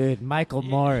mic. Dude, Michael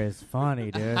Moore is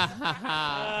funny, dude.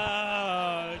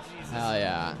 Oh, Jesus.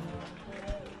 Hell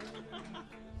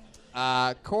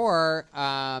yeah. Core,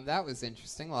 that was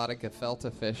interesting. A lot of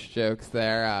gefilte fish jokes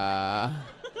there.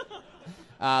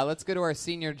 Let's go to our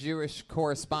senior Jewish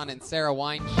correspondent, Sarah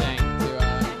Weinshank.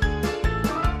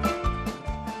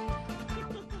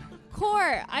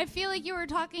 Core, I feel like you were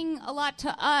talking a lot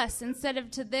to us instead of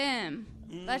to them.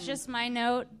 That's just my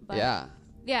note. But Yeah.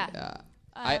 Yeah.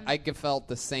 I felt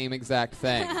the same exact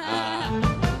thing.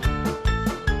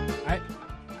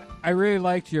 I really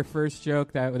liked your first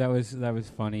joke. That was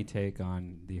funny take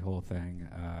on the whole thing.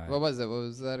 What was it? What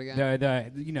was that again?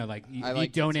 You I liked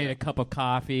it donate too. a cup of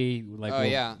coffee, Oh,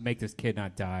 yeah. make this kid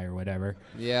not die or whatever.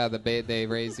 Yeah, they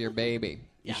raise your baby.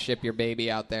 You ship your baby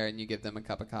out there and you give them a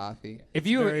cup of coffee. If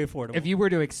you were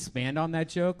to expand on that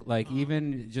joke,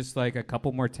 even just like a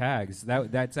couple more tags,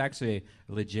 that's actually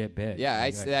a legit bit. Yeah,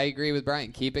 I agree with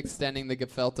Brian. Keep extending the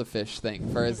gefilte fish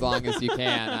thing for as long as you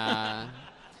can.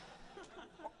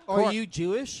 Are you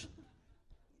Jewish?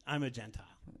 I'm a Gentile.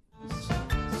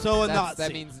 So a That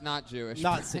Nazi. means not Jewish.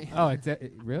 Nazi. Oh,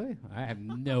 really? I have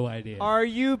no idea. Are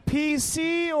you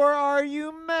PC or are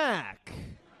you Mac?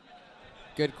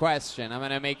 Good question. I'm going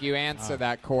to make you answer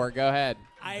that, Core. Go ahead.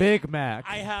 Big Mac.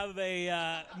 I have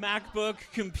a MacBook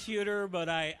computer, but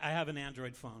I have an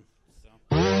Android phone.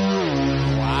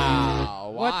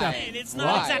 Wow. What the? And it's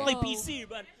not exactly PC,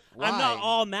 but I'm not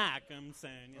all Mac. I'm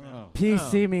saying, you know.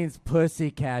 PC means pussy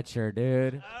catcher,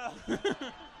 dude.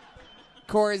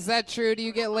 Core, is that true? Do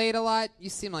you get laid a lot?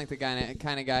 You seem like the kind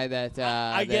of guy that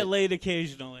I get laid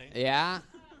occasionally. Yeah.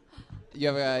 You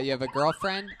have a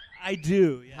girlfriend? I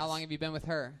do. Yes. How long have you been with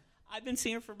her? I've been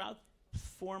seeing her for about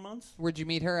 4 months. Where'd you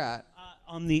meet her at?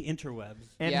 On the interwebs.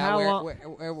 And yeah, how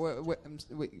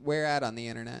where at on the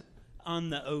internet? On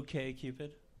the OK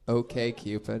Cupid. OK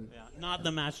Cupid. Yeah, not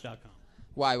the Match.com.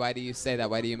 Why? Why do you say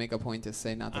that? Why do you make a point to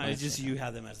say not the Match? You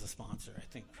had them as a sponsor, I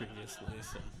think, previously.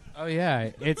 So. Oh yeah,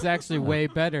 it's actually way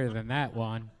better than that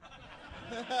one.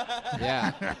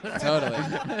 Yeah, totally,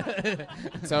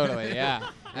 yeah,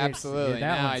 absolutely.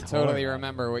 Now I totally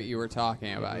remember what you were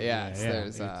talking about. Yes,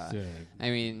 there's. I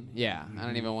mean, yeah, I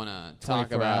don't even want to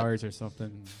talk about hours or something.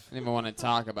 I don't even want to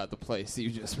talk about the place you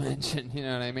just mentioned. You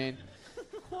know what I mean?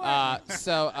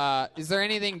 So, is there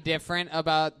anything different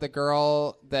about the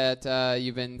girl that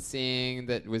you've been seeing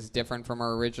that was different from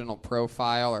her original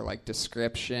profile or like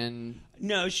description?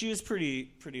 No, she was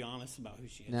pretty honest about who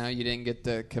she is. No, you didn't get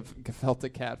the gefilte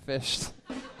catfished?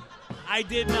 I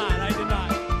did not.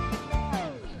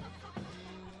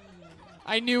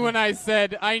 I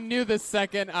knew the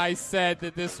second I said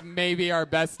that this may be our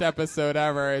best episode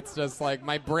ever. It's just like,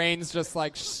 my brain's just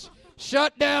like,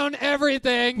 shut down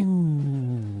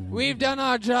everything. We've done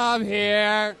our job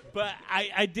here. But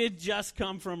I did just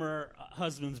come from her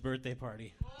husband's birthday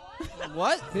party.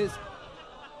 What?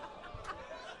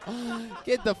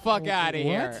 Get the fuck out of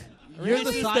here. You're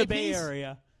the side Bay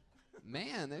Area.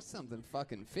 Man, there's something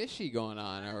fucking fishy going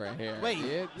on over here. Wait,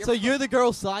 dude. so you're the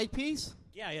girl's side piece?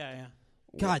 Yeah.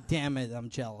 God damn it, I'm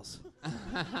jealous.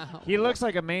 He looks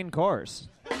like a main course.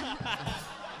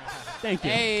 Thank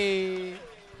you. Hey.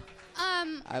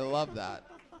 I love that.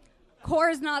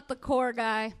 Core's not the core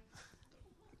guy.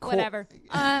 Whatever.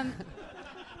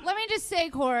 Let me just say,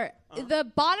 Core, the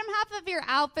bottom half of your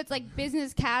outfit's like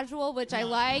business casual, which I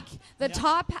like. The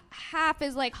top half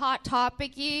is like hot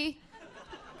topic-y.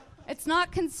 It's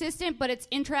not consistent, but it's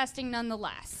interesting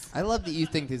nonetheless. I love that you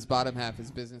think his bottom half is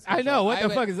business. I know. What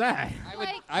the fuck is that?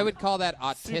 I would call that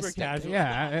autistic. casual.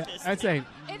 Yeah, I'd say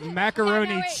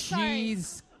macaroni sorry.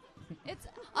 cheese. It's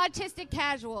autistic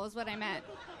casual is what I meant.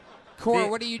 Core,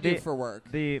 what do you do for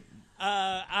work? The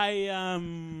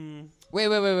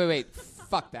Wait.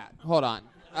 Fuck that. Hold on.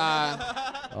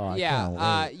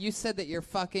 You said that you're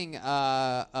fucking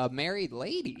a married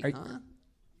lady, huh?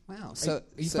 Wow. So Are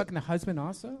you fucking the husband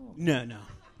also? No.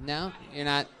 No, you're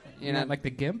not. You're not like the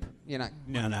gimp. You're not.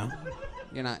 No.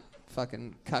 You're not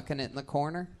fucking cucking it in the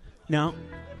corner. No.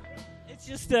 It's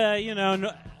just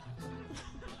no.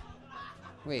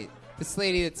 Wait, this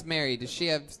lady that's married, does she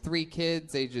have 3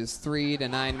 kids, ages 3 to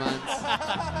 9 months?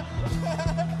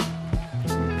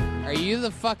 Are you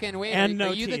the fucking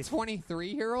are you the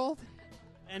 23-year-old?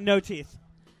 And no teeth.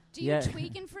 Do you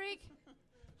tweak and freak?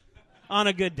 On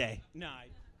a good day. No.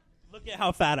 Look at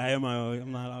how fat I am.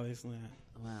 I'm not always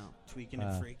tweaking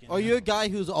and freaking. Are you a guy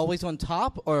who's always on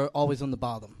top or always on the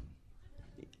bottom?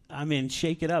 I mean,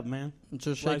 shake it up, man.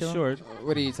 Just Life's shake it up? short.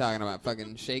 What are you talking about?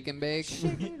 Fucking shake and bake?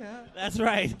 That's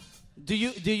right. Do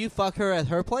you fuck her at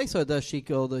her place or does she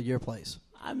go to your place?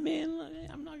 I mean,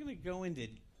 I'm not gonna go into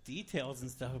details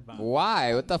and stuff about.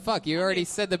 Why? What the fuck? You already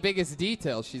said the biggest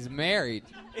detail. She's married.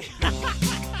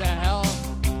 What the hell?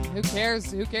 Who cares?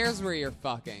 Who cares where you're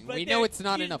fucking? But we know it's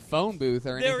not in a phone booth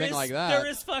or anything like that. There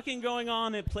is fucking going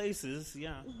on at places,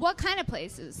 yeah. What kind of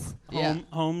places?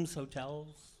 Homes, hotels.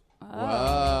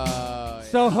 Whoa.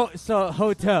 So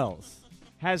hotels.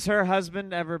 Has her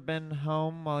husband ever been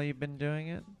home while you've been doing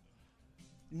it?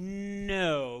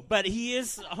 No, but he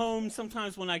is home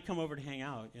sometimes when I come over to hang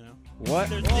out, you know.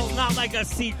 What? It's not like a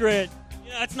secret.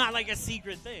 It's not like a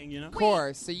secret thing, you know. Of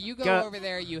course. So you go over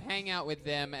there, you hang out with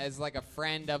them as like a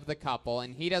friend of the couple,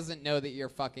 and he doesn't know that you're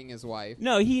fucking his wife.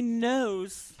 No, he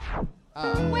knows.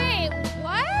 Wait,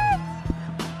 what?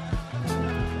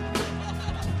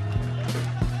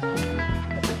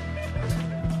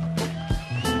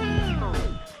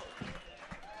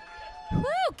 Woo!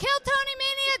 Kill Tony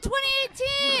Mania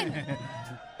 2018!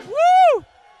 Woo!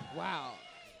 Wow.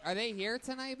 Are they here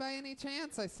tonight by any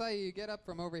chance? I saw you get up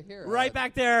from over here. Right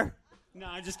back there. No,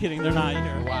 I'm just kidding. They're not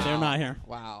here. Wow. They're not here.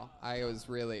 Wow. I was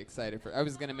really excited for. I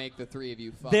was gonna make the 3 of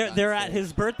you fuck. They're at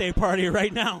his birthday party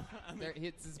right now.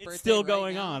 It's his birthday It's still right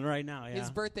going now. on right now. Yeah. His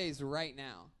birthday's right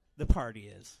now. the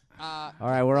party is. All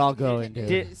right, we're all going,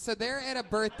 dude. So they're at a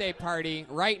birthday party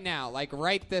right now, like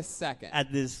right this second.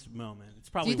 At this moment. It's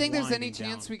Do probably you think there's any winding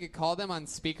down. chance we could call them on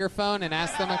speakerphone and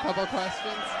ask them a couple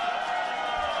questions?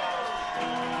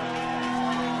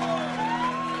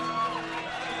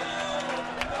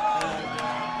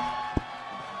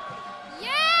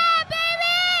 Yeah,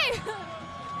 baby!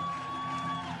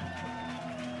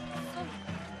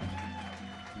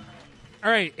 All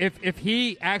right, if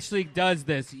he actually does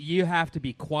this, you have to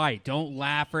be quiet. Don't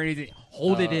laugh or anything.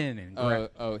 Hold it in.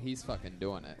 And He's fucking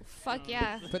doing it. Fuck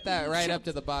yeah. Put that right up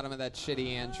to the bottom of that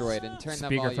shitty Android and turn the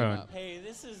volume Speakerphone. up. Hey,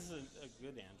 this is a good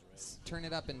Android. Turn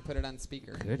it up and put it on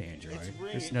speaker. Good Android. It's ringing,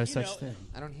 There's no you such know. thing.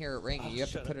 I don't hear it ringing. Oh, You have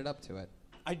to shut put up. it up to it.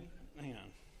 Hang on.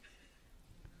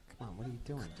 Come on, what are you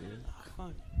doing, dude? Come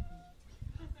on.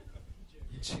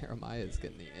 Jeremiah's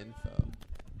getting the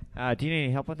info. Do you need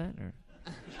any help with that? Or?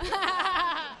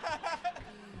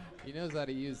 He knows how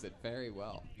to use it very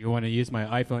well. You want to use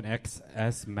my iPhone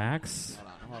XS Max?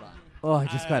 Hold on. Oh, it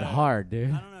just got hard, dude.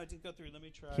 I don't know. It did go through. Let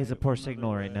me try. He has a poor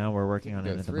signal right now. We're working on it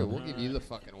Go at the through. moment. We'll give you the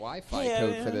fucking Wi-Fi Yeah,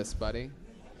 code man. for this, buddy.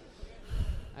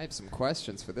 I have some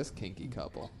questions for this kinky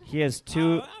couple. He has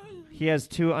two. He has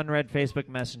 2 unread Facebook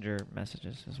Messenger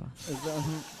messages as well.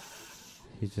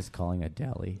 He's just calling a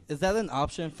deli. Is that an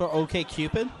option for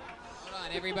OkCupid? Hold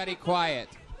on, everybody quiet.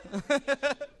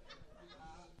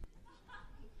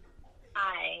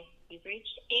 Hi, you've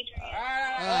reached Adrian.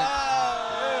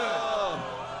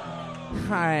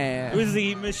 Hi. Who's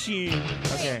the machine?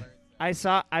 Okay. I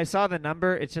saw the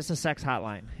number. It's just a sex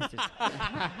hotline. It's just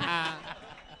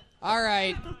All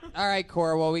right,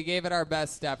 Cora. Well, we gave it our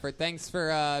best effort. Thanks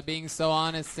for being so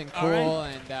honest and cool. All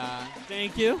right. And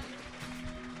Thank you.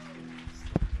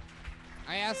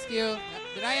 I asked you.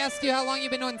 Did I ask you how long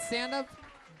you've been doing stand-up?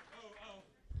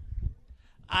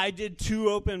 I did 2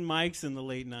 open mics in the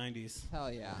late 90s.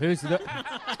 Hell yeah. Who's the?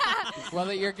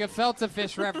 Well, your gefilte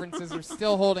fish references are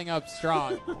still holding up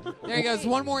strong. There he goes.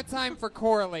 One more time for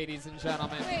Cora, ladies and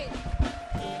gentlemen. Wait.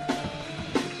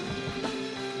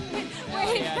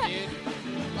 Hell yeah, dude.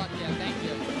 Fuck yeah, thank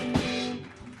you.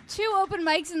 2 open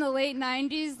mics in the late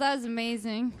 90s. That was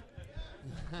amazing.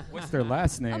 What's their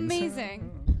last names? Amazing.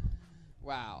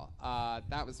 Wow,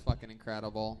 that was fucking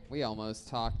incredible. We almost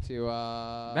talked to.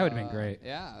 That would've been great.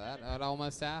 Yeah, that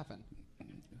almost happened.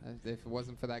 If it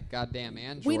wasn't for that goddamn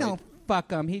Android. We don't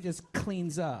fuck him. He just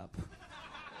cleans up.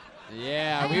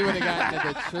 Yeah, we would have gotten to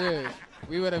the truth.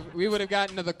 We would have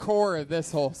gotten to the core of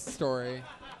this whole story.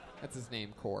 That's his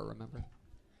name, Core. Remember?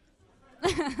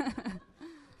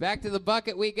 Back to the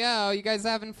bucket we go. You guys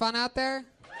having fun out there?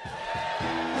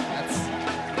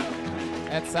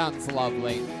 That sounds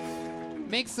lovely.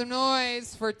 Make some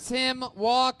noise for Tim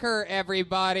Walker,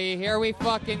 everybody. Here we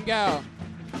fucking go.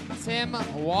 Tim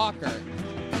Walker.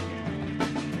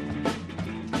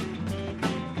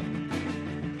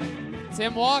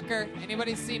 Tim Walker.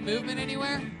 Anybody see movement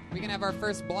anywhere? We can have our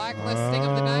first blacklisting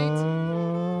of the night.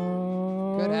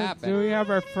 Could happen. Do we have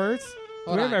our first?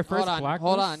 Hold we on, have our first hold on, blacklist?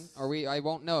 hold on. I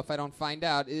won't know if I don't find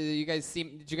out. Did you guys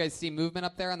see movement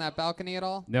up there on that balcony at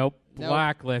all? Nope.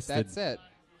 Blacklisted. That's it.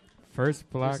 First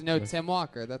There's no blacklist. Tim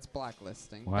Walker. That's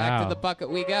blacklisting. Wow. Back to the bucket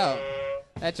we go.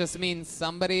 That just means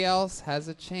somebody else has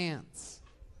a chance.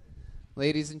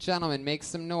 Ladies and gentlemen, make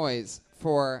some noise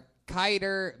for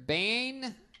Kiter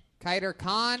Bain, Kiter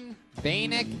Khan,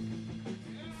 Bainik.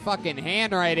 Fucking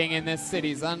handwriting in this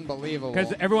city's unbelievable.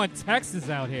 Because everyone Texas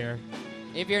out here.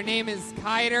 If your name is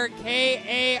Kiter,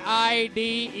 K-A-I-D-E-R.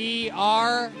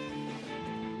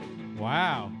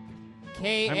 Wow.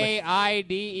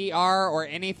 K-A-I-D-E-R or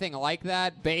anything like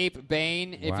that. Bape,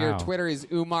 Bane. If your Wow. Twitter is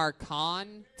Umar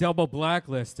Khan. Double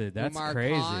blacklisted. That's Umar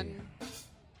crazy. Khan.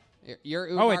 You're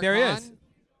Umar Oh, wait, there he Khan? is.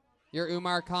 You're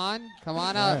Umar Khan? Come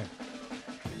on All up. right.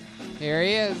 Here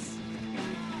he is.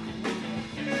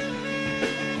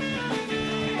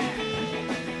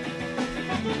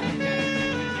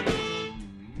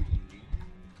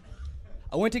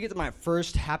 I went to get my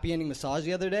first happy ending massage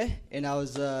the other day, and I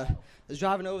was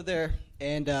driving over there,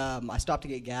 and I stopped to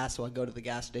get gas, so I go to the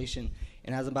gas station,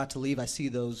 and as I'm about to leave, I see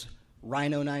those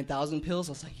Rhino 9000 pills.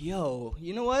 I was like, yo,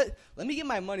 you know what? Let me get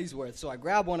my money's worth. So I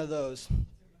grab one of those,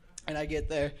 and I get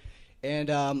there, and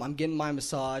I'm getting my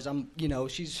massage.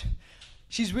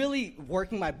 She's really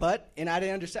working my butt, and I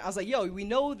didn't understand. I was like, yo, we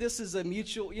know this is a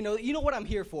mutual, you know what I'm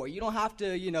here for. You don't have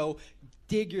to,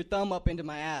 dig your thumb up into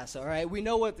my ass, all right? We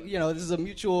know what, this is a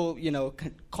mutual,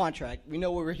 contract. We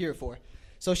know what we're here for.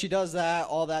 So she does that,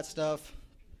 all that stuff,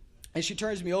 and she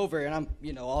turns me over, and I'm,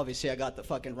 obviously I got the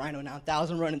fucking Rhino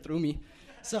 9000 running through me.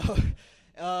 So,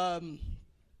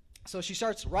 so she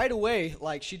starts right away,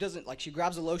 she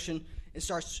grabs a lotion, and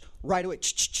starts right away.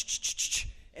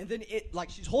 And then it like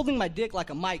she's holding my dick like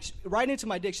a mic right into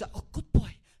my dick. She's like, "Oh, good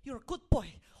boy, you're a good boy.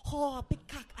 Oh, big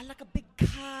cock, I like a big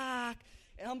cock."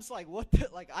 And I'm just like, what the,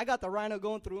 like, I got the rhino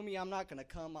going through me. I'm not going to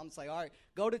come. I'm just like, all right,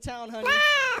 go to town, honey.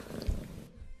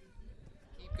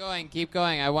 Keep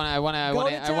going. I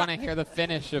want to hear the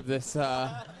finish of this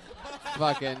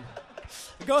fucking.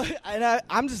 Go, and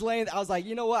I'm just laying. I was like,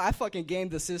 you know what? I fucking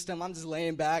gamed the system. I'm just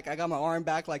laying back. I got my arm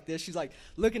back like this. She's like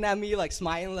looking at me, like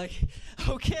smiling, like,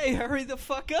 okay, hurry the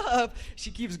fuck up. She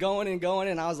keeps going and going,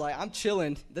 and I was like, I'm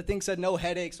chilling. The thing said no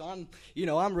headache, so I'm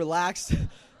relaxed.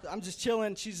 I'm just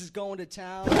chilling. She's just going to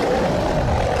town.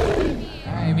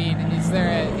 I mean, is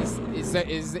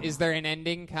there an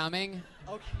ending coming?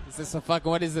 Okay. Is this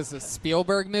what is this, a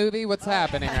Spielberg movie? What's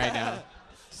happening right now?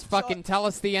 Just fucking tell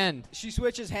us the end. She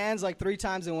switches hands like 3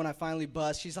 times, and when I finally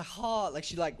bust, she's like, oh, like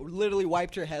she like literally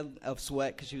wiped her head of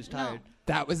sweat because she was tired.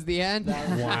 That was the end.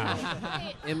 Wow.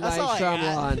 M. Night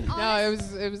Shyamalan. No,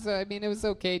 it was. I mean, it was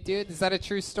okay, dude. Is that a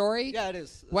true story? Yeah, it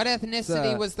is. What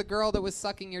ethnicity was the girl that was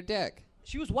sucking your dick?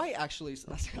 She was white, actually.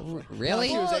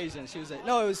 Really? No, she was Asian.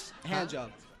 No, it was hand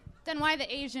job. Then why the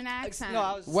Asian accent? No,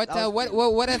 I was. What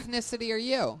ethnicity are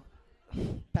you?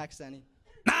 Pakistani.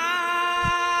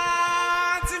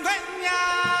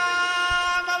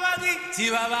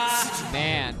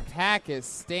 Man,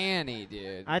 Pakistani,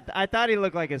 dude. I thought he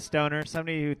looked like a stoner,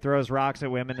 somebody who throws rocks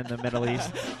at women in the Middle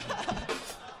East.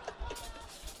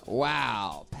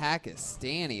 Wow,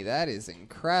 Pakistani. That is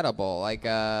incredible. Like,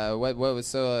 what was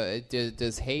so?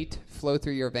 Does hate flow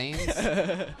through your veins?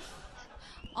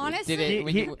 Honestly, Did it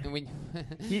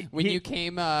when you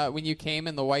came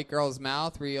in the white girl's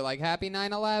mouth? Were you like Happy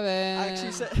 9/11? I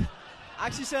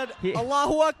actually said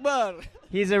Allahu Akbar.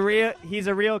 He's a real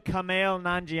Kumail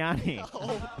Nanjiani.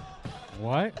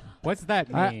 What? What's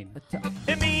that mean?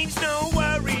 It means no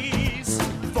worries.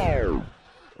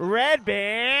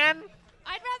 Redban.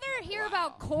 I'd rather hear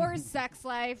about Core's sex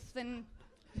life than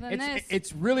this.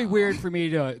 It's really weird for me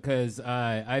to because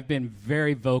I've been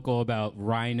very vocal about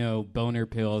rhino boner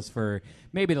pills for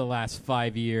maybe the last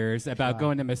 5 years about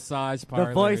going to massage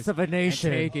parlors. voice of a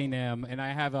nation. And taking them, and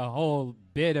I have a whole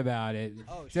bit about it.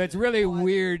 So it's really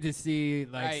weird to see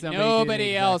like somebody do the nobody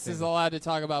exact else thing. is allowed to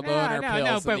talk about boner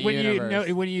pills. But in when the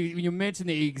universe. when you mention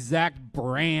the exact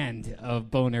brand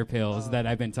of boner pills that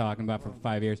I've been talking about for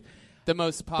 5 years. The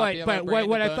most popular But brand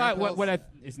what of I thought boner pills?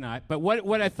 it's not. But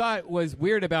what I thought was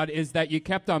weird about it is that you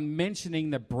kept on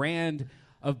mentioning the brand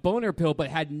of boner pill, but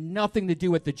had nothing to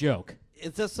do with the joke.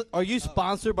 Is this? Are you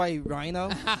sponsored by Rhino?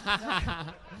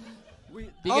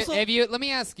 Let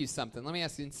me ask you something.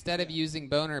 Instead of using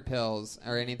boner pills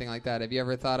or anything like that, have you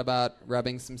ever thought about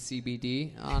rubbing some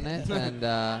CBD on it?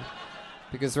 And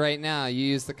because right now you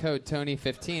use the code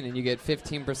Tony15 and you get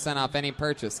 15% off any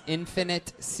purchase.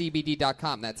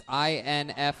 InfiniteCBD.com. That's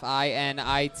INFINITE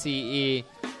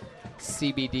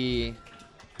CBD.com.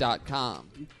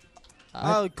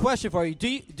 Question for you: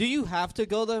 Do you have to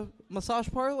go to massage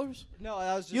parlors? No,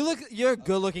 I was. You're a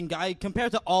good-looking guy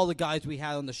compared to all the guys we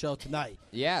had on the show tonight.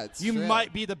 Yeah, it's you true.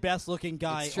 might be the best-looking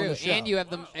guy It's true. on the show. And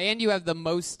you have the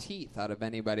most teeth out of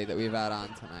anybody that we've had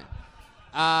on tonight.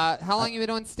 How long you been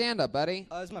doing stand-up, buddy?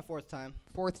 This is my 4th time.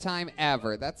 4th time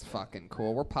ever. That's fucking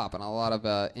cool. We're popping a lot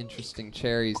of interesting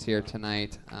cherries here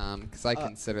tonight because I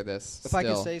consider this If I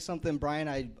still. can say something, Brian,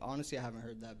 I haven't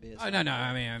heard that bit. Oh, no.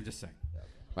 I mean, I'm just saying.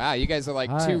 Wow, you guys are like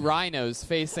Hi. two rhinos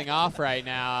facing off right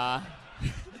now.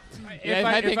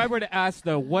 If I were to ask,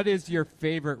 though, what is your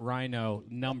favorite rhino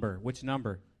number? Which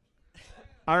number?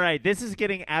 All right, this is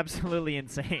getting absolutely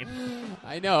insane.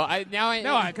 I know.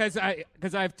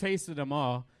 Because I've tasted them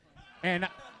all, and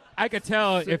I could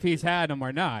tell if he's had them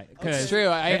or not. It's true.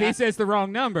 If he says the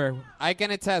wrong number, I can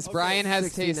attest. Brian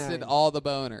has 69. tasted all the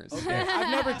boners.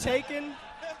 I've never taken.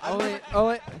 Only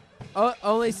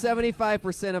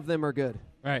 75% of them are good.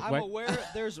 Right. I'm aware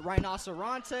there's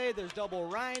rhinoceronte, there's double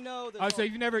rhino. Oh, so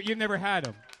you've never had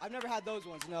them? I've never had those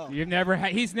ones. No. You've never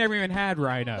had. He's never even had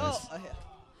rhinos.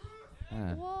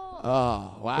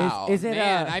 Oh, wow. Is it,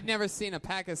 Man, I've never seen a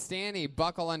Pakistani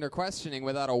buckle under questioning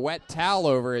without a wet towel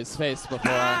over his face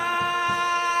before.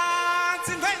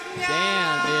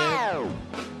 Damn, dude.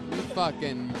 You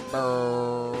fucking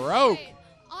broke.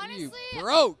 Honestly, you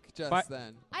broke just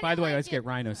then. By the way, let's get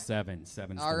Rhino 7.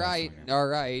 7's All right.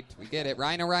 We get it.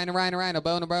 Rhino,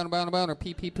 boner,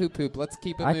 pee, pee, poop, poop. Let's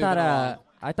keep it moving along.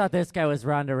 I thought this guy was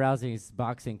Ronda Rousey's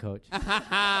boxing coach.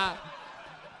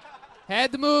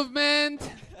 Head movement.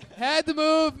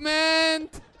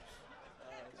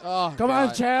 Oh, Come on,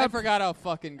 God. champ. I forgot how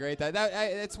fucking great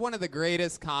it's one of the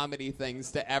greatest comedy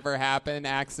things to ever happen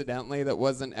accidentally that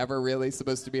wasn't ever really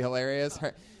supposed to be hilarious.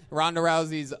 Ronda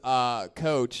Rousey's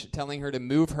coach telling her to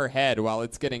move her head while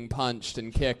it's getting punched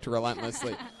and kicked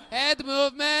relentlessly. Head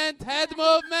movement! Head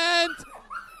movement!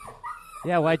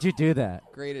 Yeah, why'd you do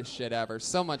that? Greatest shit ever.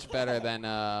 So much better than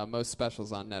most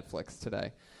specials on Netflix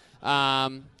today.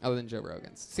 Other than Joe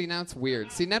Rogan's. See, now it's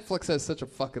weird. See, Netflix has such a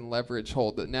fucking leverage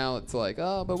hold that now it's like,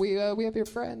 oh, but we have your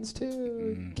friends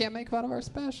too. Can't make fun of our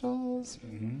specials.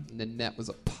 And the net was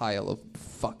a pile of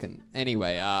fucking...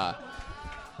 Anyway,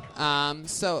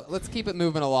 so let's keep it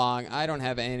moving along. I don't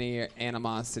have any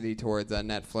animosity towards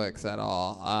Netflix at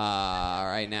all.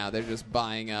 Right now, they're just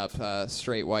buying up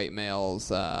straight white males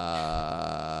that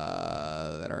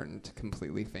aren't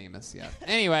completely famous yet.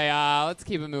 Anyway, let's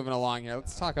keep it moving along here.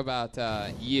 Let's talk about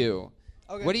you.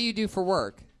 Okay. What do you do for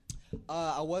work?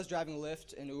 I was driving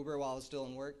Lyft and Uber while I was still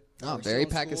in work. Oh, Or very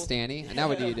still in school. Pakistani. And now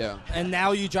what do you do? And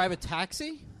now you drive a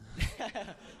taxi?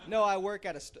 No, I work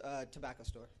at a tobacco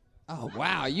store. Oh,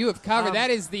 wow. You have covered.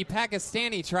 That is the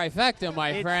Pakistani trifecta,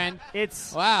 my friend.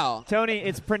 It's wow. Tony,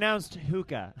 it's pronounced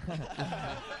hookah.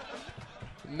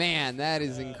 Man, that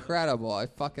is incredible. I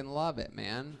fucking love it,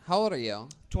 man. How old are you?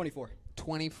 24.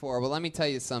 24. Well, let me tell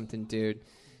you something, dude.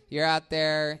 You're out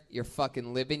there. You're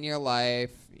fucking living your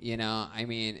life. You know, I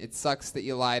mean, it sucks that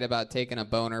you lied about taking a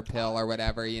boner pill or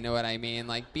whatever. You know what I mean?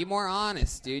 Like, be more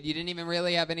honest, dude. You didn't even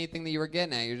really have anything that you were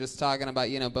getting at. You're just talking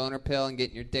about, you know, boner pill and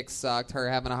getting your dick sucked, her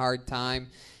having a hard time.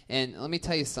 And let me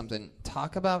tell you something.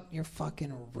 Talk about your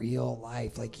fucking real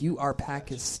life. Like, you are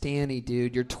Pakistani,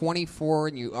 dude. You're 24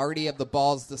 and you already have the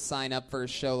balls to sign up for a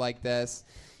show like this.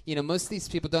 You know, most of these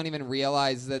people don't even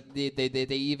realize that they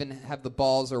even have the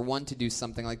balls or want to do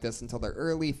something like this until their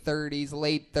early 30s,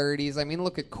 late 30s. I mean,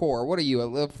 look at Core. What are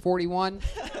you, 41?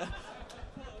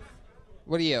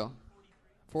 What are you?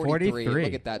 43.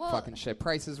 Look at that fucking shit.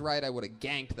 Price is Right, I would have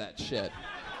ganked that shit.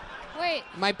 Wait.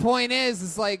 My point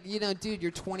is like, you know, dude,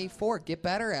 you're 24. Get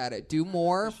better at it. Do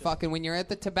more. Fucking when you're at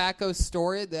the tobacco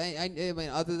store, I mean,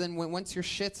 other than once your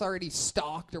shit's already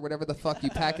stocked or whatever the fuck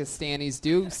you Pakistanis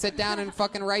do, sit down and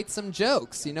fucking write some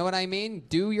jokes. You know what I mean?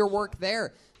 Do your work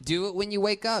there. Do it when you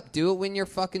wake up. Do it when you're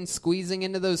fucking squeezing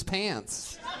into those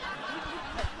pants.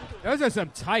 Those are some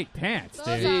tight pants,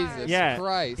 dude. Jesus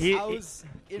Christ.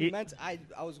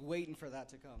 I was waiting for that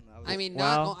to come. I mean,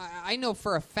 I know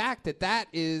for a fact that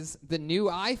is the new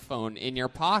iPhone in your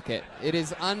pocket. It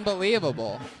is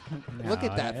unbelievable. Look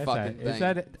at that fucking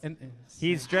thing.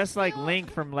 He's dressed like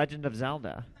Link from Legend of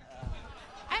Zelda.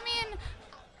 I mean,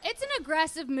 it's an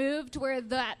aggressive move to wear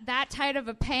that tight of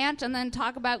a pant and then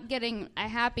talk about getting a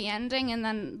happy ending and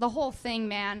then the whole thing,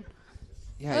 man.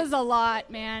 Yeah. It was a lot,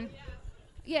 man.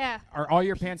 Yeah. Are all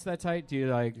your pants that tight? Do you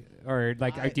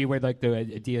do you wear like the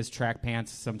Adidas track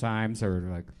pants sometimes, or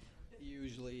like?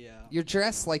 Usually, yeah. You're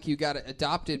dressed like you got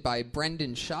adopted by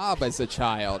Brendan Schaub as a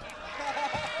child.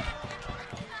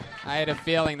 I had a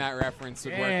feeling that reference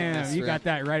would work in this you room. got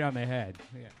that right on the head.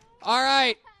 Yeah. All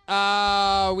right.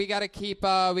 We gotta keep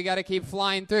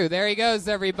flying through. There he goes,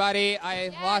 everybody. I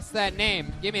lost that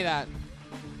name. Give me that.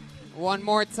 One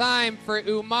more time for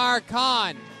Umar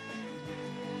Khan.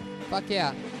 Fuck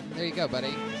yeah. There you go,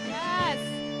 buddy. Yes.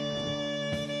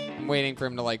 I'm waiting for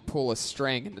him to like pull a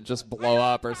string and to just blow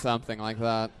up or something like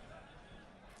that.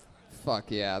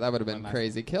 Fuck yeah, that would have been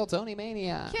crazy. Kill Tony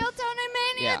Mania. Kill Tony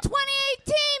Mania Yeah.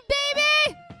 2018,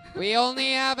 baby! We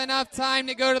only have enough time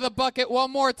to go to the bucket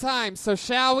one more time. So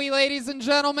shall we, ladies and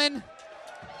gentlemen?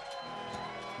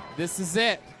 This is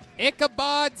it.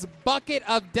 Ichabod's Bucket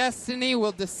of Destiny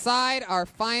will decide our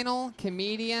final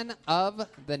comedian of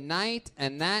the night,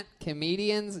 and that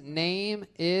comedian's name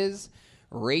is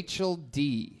Rachel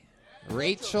D.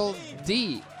 Rachel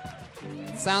D.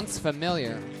 Sounds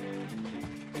familiar.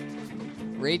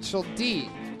 Rachel D.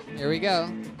 Here we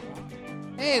go.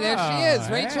 Hey, there she is,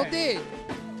 Rachel D.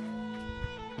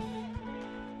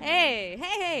 Hey.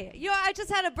 I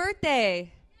just had a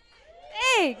birthday.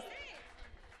 Hey.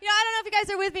 I don't know if you guys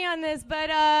are with me on this, but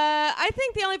I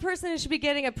think the only person who should be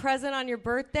getting a present on your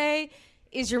birthday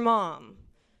is your mom.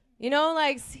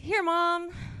 Here,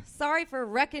 Mom, sorry for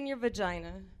wrecking your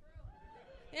vagina.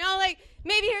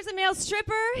 Maybe here's a male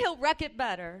stripper, he'll wreck it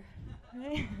better.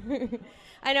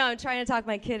 I know, I'm trying to talk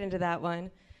my kid into that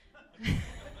one.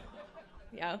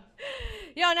 Now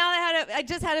I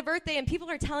just had a birthday, and people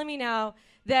are telling me now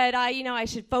that I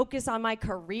should focus on my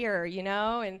career,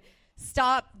 and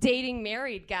stop dating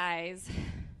married guys.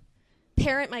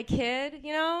 Parent my kid,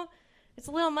 It's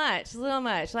a little much.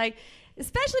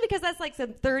 Especially because that's like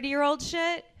some 30-year-old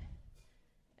shit.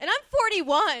 And I'm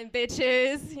 41,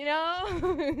 bitches,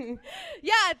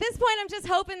 Yeah, at this point, I'm just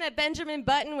hoping that Benjamin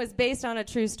Button was based on a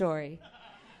true story.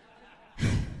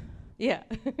 Yeah.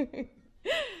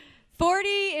 40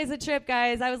 is a trip,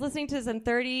 guys. I was listening to some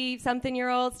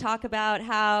 30-something-year-olds talk about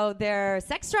how their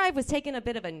sex drive was taking a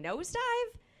bit of a nosedive.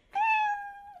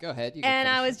 Go ahead. You And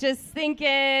I was just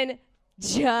thinking,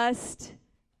 just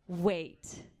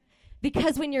wait.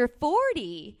 Because when you're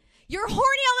 40, you're horny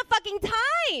all the fucking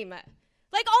time.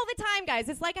 Like all the time, guys.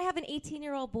 It's like I have an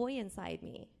 18-year-old boy inside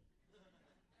me.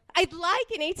 I'd like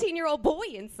an 18-year-old boy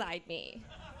inside me.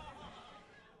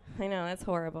 I know, that's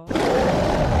horrible.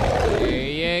 There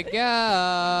you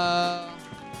go.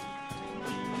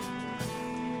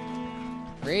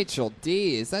 Rachel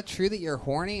D., is that true that you're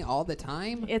horny all the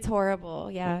time? It's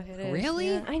horrible. Yeah, it is.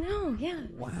 Really? Yeah, I know, yeah.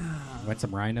 Wow. Wet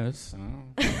some rhinos. Oh.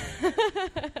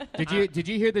 Did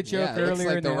you hear the joke Yeah, it earlier? looks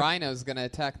like in the rhino's going to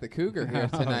attack the cougar here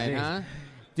Oh, tonight, geez. huh?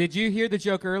 Did you hear the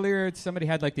joke earlier? Somebody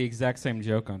had like the exact same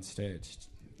joke on stage.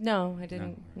 No, I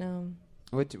didn't. No.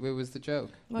 What was the joke?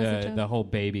 What was the joke? The whole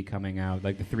baby coming out,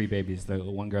 like the 3 babies. The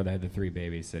one girl that had the 3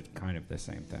 babies said kind of the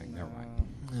same thing. Never mind.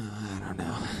 I don't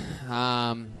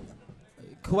know.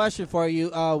 Question for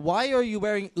you. Why are you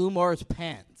wearing Umar's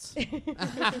pants?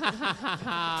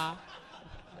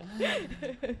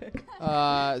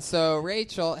 So,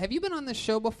 Rachel, have you been on the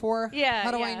show before? Yeah,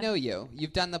 How do yeah. I know you?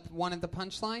 You've done the one at the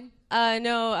Punchline?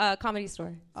 No, Comedy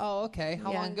Store. Oh, okay.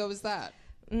 How long ago was that?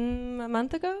 A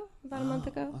month ago? About a month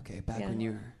ago. Okay, back when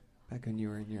you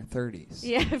were in your 30s.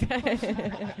 Yeah.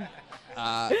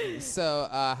 So,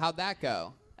 how'd that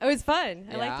go? It was fun.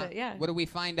 I liked it, yeah. What did we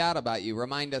find out about you?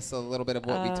 Remind us a little bit of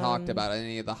what we talked about,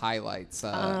 any of the highlights.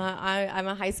 I'm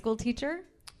a high school teacher.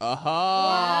 Oh,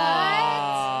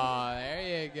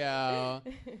 there you go.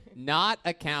 Not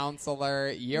a counselor.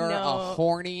 You're a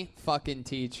horny fucking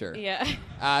teacher.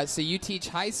 Yeah. So you teach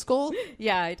high school?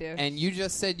 Yeah, I do. And you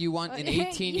just said you want an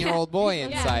 18-year-old boy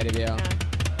inside of you.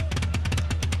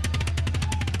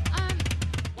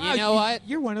 You know what?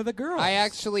 You're one of the girls. I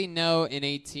actually know an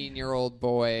 18-year-old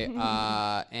boy,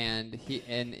 and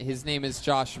his name is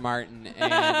Josh Martin,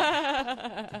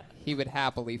 and he would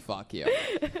happily fuck you.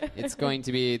 It's going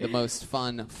to be the most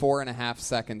fun 4.5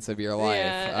 seconds of your life.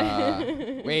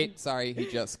 Yeah. Wait, sorry, he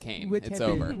just came. What It's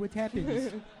happened? over. What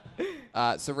happens?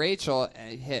 So Rachel,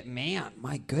 man,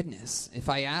 my goodness. If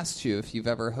I asked you if you've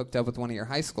ever hooked up with one of your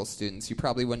high school students, you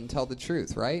probably wouldn't tell the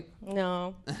truth, right?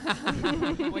 No.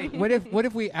 Wait, what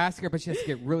if we ask her, but she has to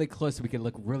get really close so we can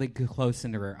look really close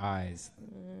into her eyes?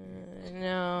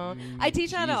 No. I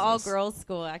teach at an all-girls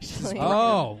school, actually.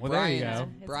 Oh, well, there you Brian's- go.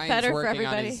 It's Brian's better for working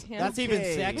on everybody. his- Yeah. That's even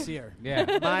sexier.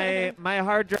 Yeah. my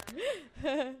hard drive.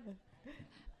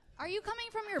 Are you coming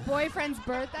from your boyfriend's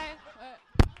birthday?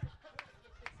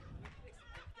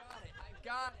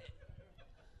 Got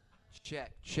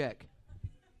it. Check.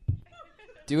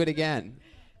 Do it again.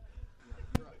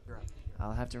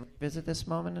 I'll have to revisit this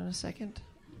moment in a second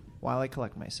while I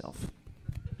collect myself.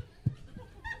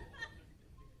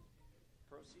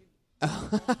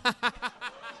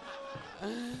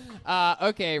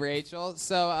 Okay, Rachel.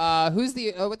 So,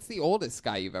 what's the oldest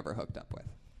guy you've ever hooked up with?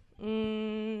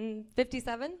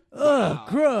 57? Ugh,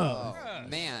 gross. Oh,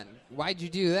 man, why'd you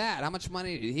do that? How much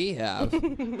money did he have?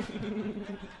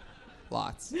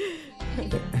 Lots.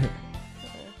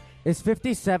 Is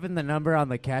 57 the number on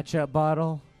the ketchup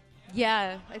bottle?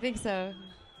 Yeah, I think so.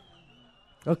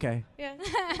 Okay. Yeah.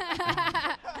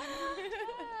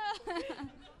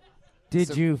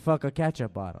 Did you fuck a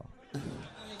ketchup bottle?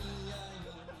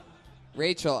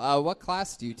 Rachel, what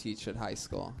class do you teach at high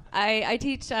school? I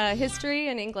teach history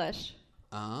and English.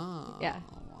 Oh. Yeah.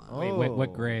 Wait,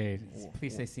 what grade?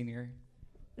 Please say senior.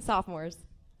 Sophomores.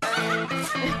 All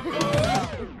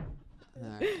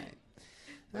right.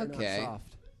 Okay.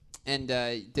 And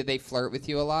did they flirt with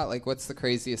you a lot? Like, what's the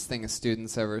craziest thing a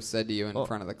student's ever said to you in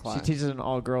front of the class? She teaches an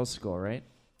all-girls school, right?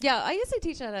 Yeah, I used to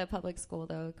teach at a public school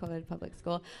though, co-ed public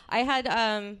school. I had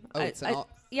I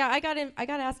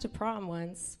got asked to prom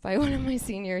once by one of my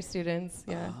senior students.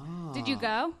 Yeah. Did you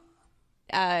go?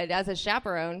 As a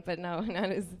chaperone, but no,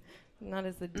 not as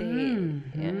a date.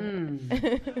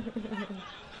 Yeah.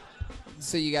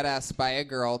 So you got asked by a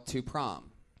girl to prom?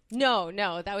 No,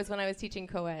 that was when I was teaching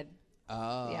co-ed.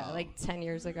 Oh. Yeah, like 10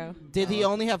 years ago. Did he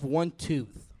only have one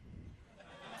tooth?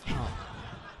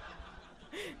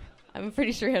 I'm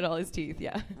pretty sure he had all his teeth,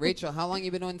 yeah. Rachel, how long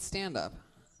you been doing stand-up?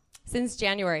 Since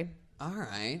January. All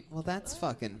right. Well, that's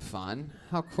fucking fun.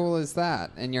 How cool is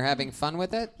that? And you're having fun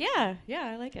with it? Yeah,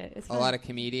 I like it. It's A fun. lot of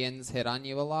comedians hit on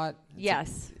you a lot?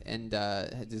 Yes. And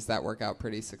does that work out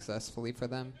pretty successfully for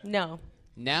them? No.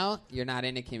 No? You're not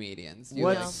into comedians.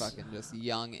 You're like fucking just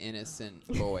young, innocent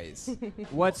boys.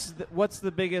 What's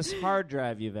the biggest hard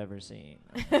drive you've ever seen?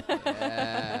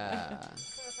 Yeah.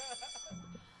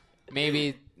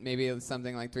 Maybe maybe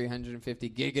something like 350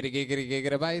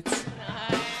 gigabytes.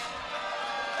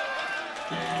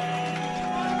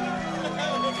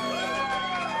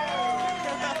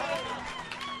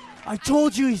 I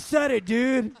told you he said it,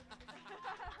 dude.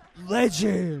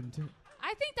 Legend.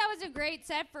 I think that was a great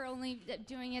set for only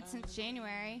doing it since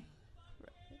January.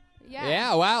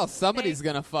 Yeah, wow, somebody's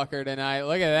going to fuck her tonight.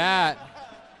 Look at that.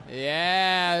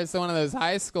 Yeah, it's one of those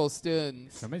high school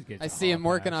students. I see him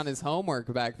working on his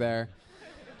homework back there.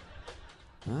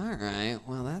 All right,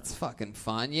 well, that's fucking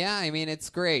fun. Yeah, I mean, it's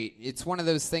great. It's one of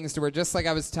those things to where, just like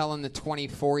I was telling the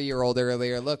 24-year-old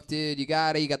earlier, look, dude, you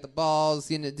got the balls,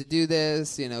 to do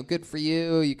this, good for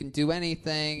you. You can do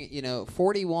anything,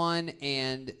 41,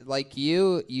 and like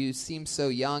you seem so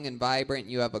young and vibrant.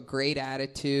 You have a great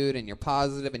attitude, and you're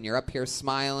positive, and you're up here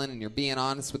smiling, and you're being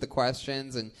honest with the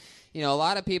questions, and a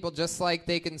lot of people, just like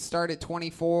they can start at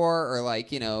 24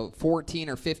 or 14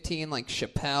 or 15 like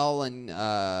Chappelle and,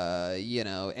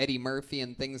 Eddie Murphy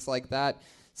and things like that.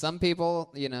 Some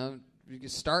people, you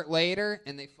start later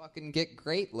and they fucking get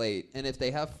great late. And if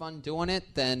they have fun doing it,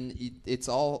 then it's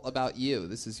all about you.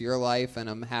 This is your life, and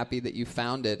I'm happy that you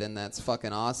found it. And that's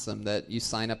fucking awesome that you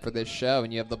sign up for this show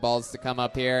and you have the balls to come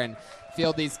up here and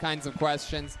field these kinds of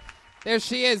questions. There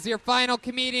she is, your final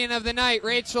comedian of the night,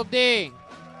 Rachel D.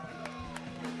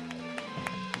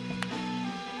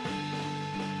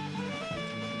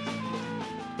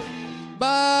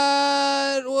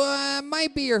 But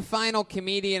might be your final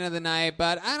comedian of the night,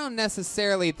 but I don't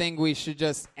necessarily think we should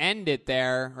just end it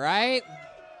there, right?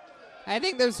 I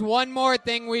think there's one more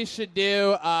thing we should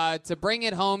do to bring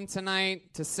it home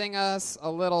tonight, to sing us a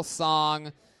little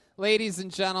song. Ladies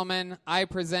and gentlemen, I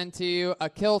present to you a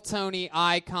Kill Tony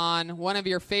icon, one of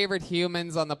your favorite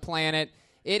humans on the planet.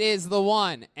 It is the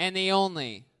one and the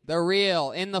only, the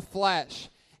real, in the flesh,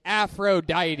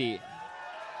 Aphrodite.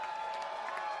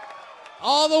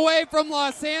 All the way from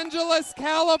Los Angeles,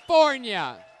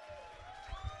 California.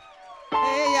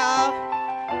 Hey, y'all.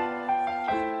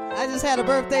 I just had a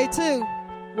birthday, too.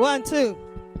 1, 2.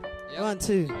 Yep. 1,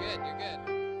 2. You're good.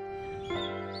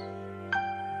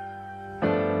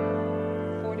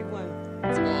 41.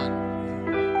 It's going.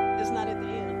 It's not at the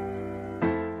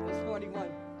end. It's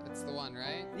 41. That's the one,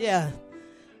 right? Yeah.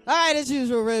 All right, as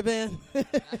usual, Redban.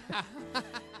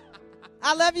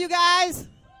 I love you guys.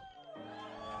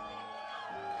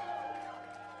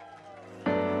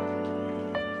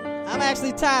 I'm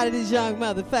actually tired of these young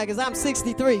motherfuckers. I'm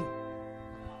 63.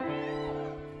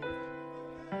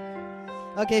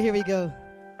 Okay, here we go.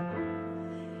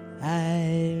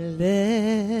 I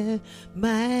left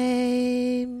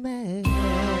my man.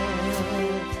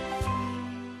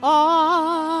 Oh,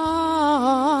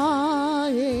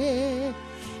 yeah.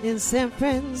 In San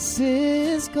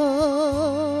Francisco.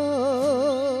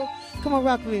 Come on,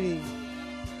 rock with me.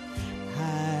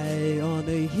 High on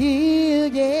the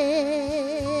hill, yeah.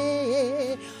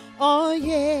 Oh,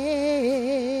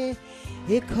 yeah,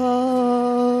 it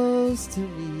calls to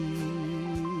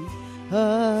me.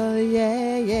 Oh,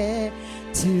 yeah,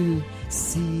 to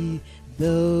see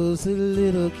those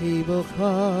little cable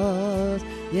cars.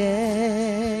 Yeah.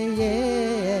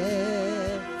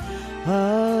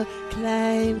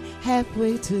 Climb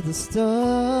halfway to the stars.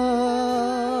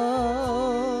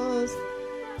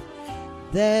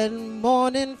 That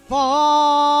morning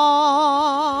fall.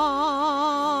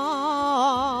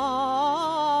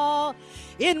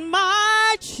 It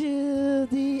might chill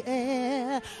the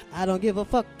air. I don't give a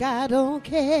fuck, I don't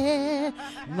care.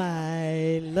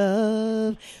 My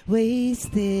love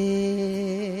wasted.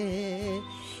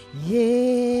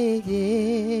 Yeah.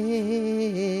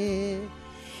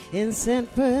 In San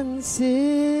Francisco.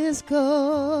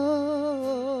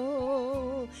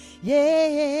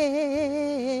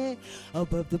 Yeah.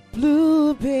 Above the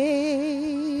blue, baby.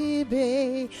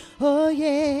 Oh, yeah.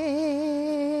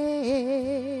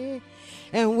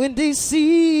 And when they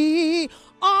see,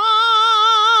 oh,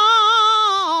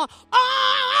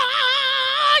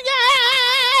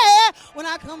 yeah. When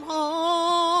I come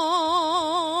home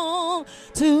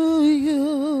to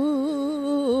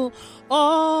you,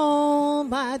 oh,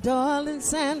 my darling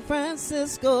San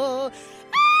Francisco.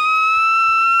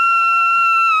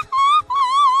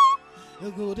 The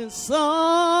golden sun,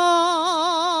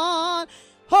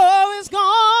 oh, it's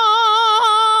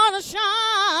gonna shine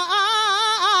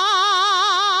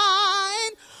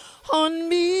on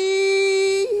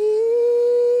me.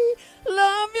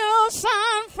 Love you,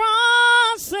 San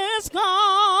Francisco.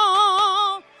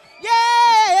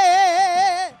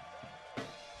 Yeah.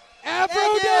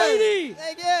 Aphrodite.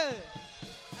 Thank you.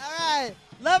 All right.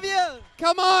 Love you.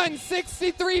 Come on,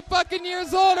 63 fucking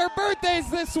years old. Her birthday's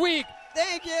this week.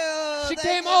 Thank you. She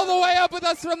came all the way up with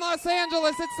us from Los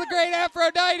Angeles. It's the great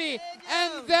Aphrodite.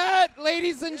 And that,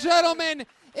 ladies and gentlemen,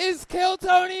 is Kill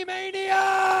Tony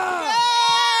Mania!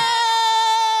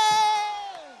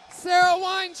 Sarah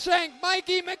Weinshank,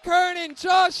 Mikey McKernan,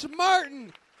 Josh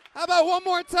Martin. How about one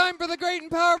more time for the great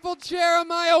and powerful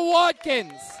Jeremiah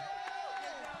Watkins?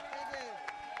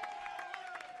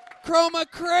 Chroma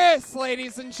Chris,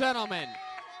 ladies and gentlemen.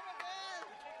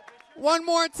 One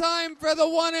more time for the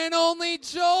one and only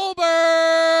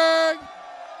Joelberg.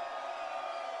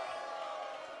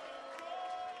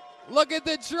 Look at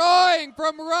the drawing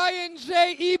from Ryan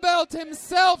J. Ebelt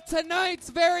himself, tonight's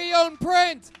very own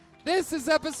print. This is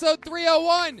episode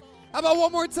 301. How about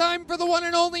one more time for the one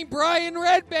and only Brian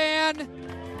Redban?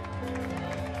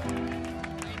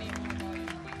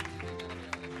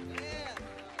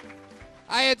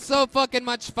 I had so fucking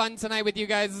much fun tonight with you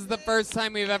guys. This is the first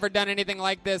time we've ever done anything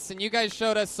like this, and you guys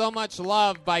showed us so much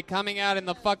love by coming out in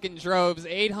the fucking droves.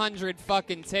 800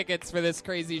 fucking tickets for this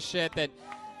crazy shit that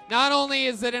not only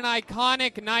is it an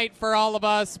iconic night for all of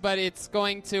us, but it's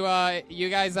going to, you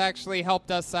guys actually helped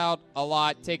us out a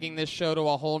lot, taking this show to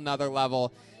a whole nother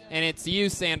level. And it's you,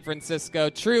 San Francisco,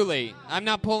 truly. I'm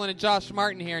not pulling a Josh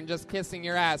Martin here and just kissing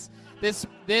your ass. This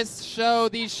show,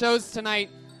 these shows tonight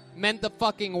meant the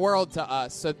fucking world to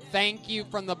us. So thank you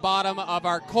from the bottom of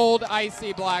our cold,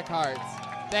 icy black hearts.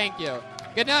 Thank you.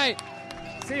 Good night.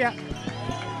 See ya.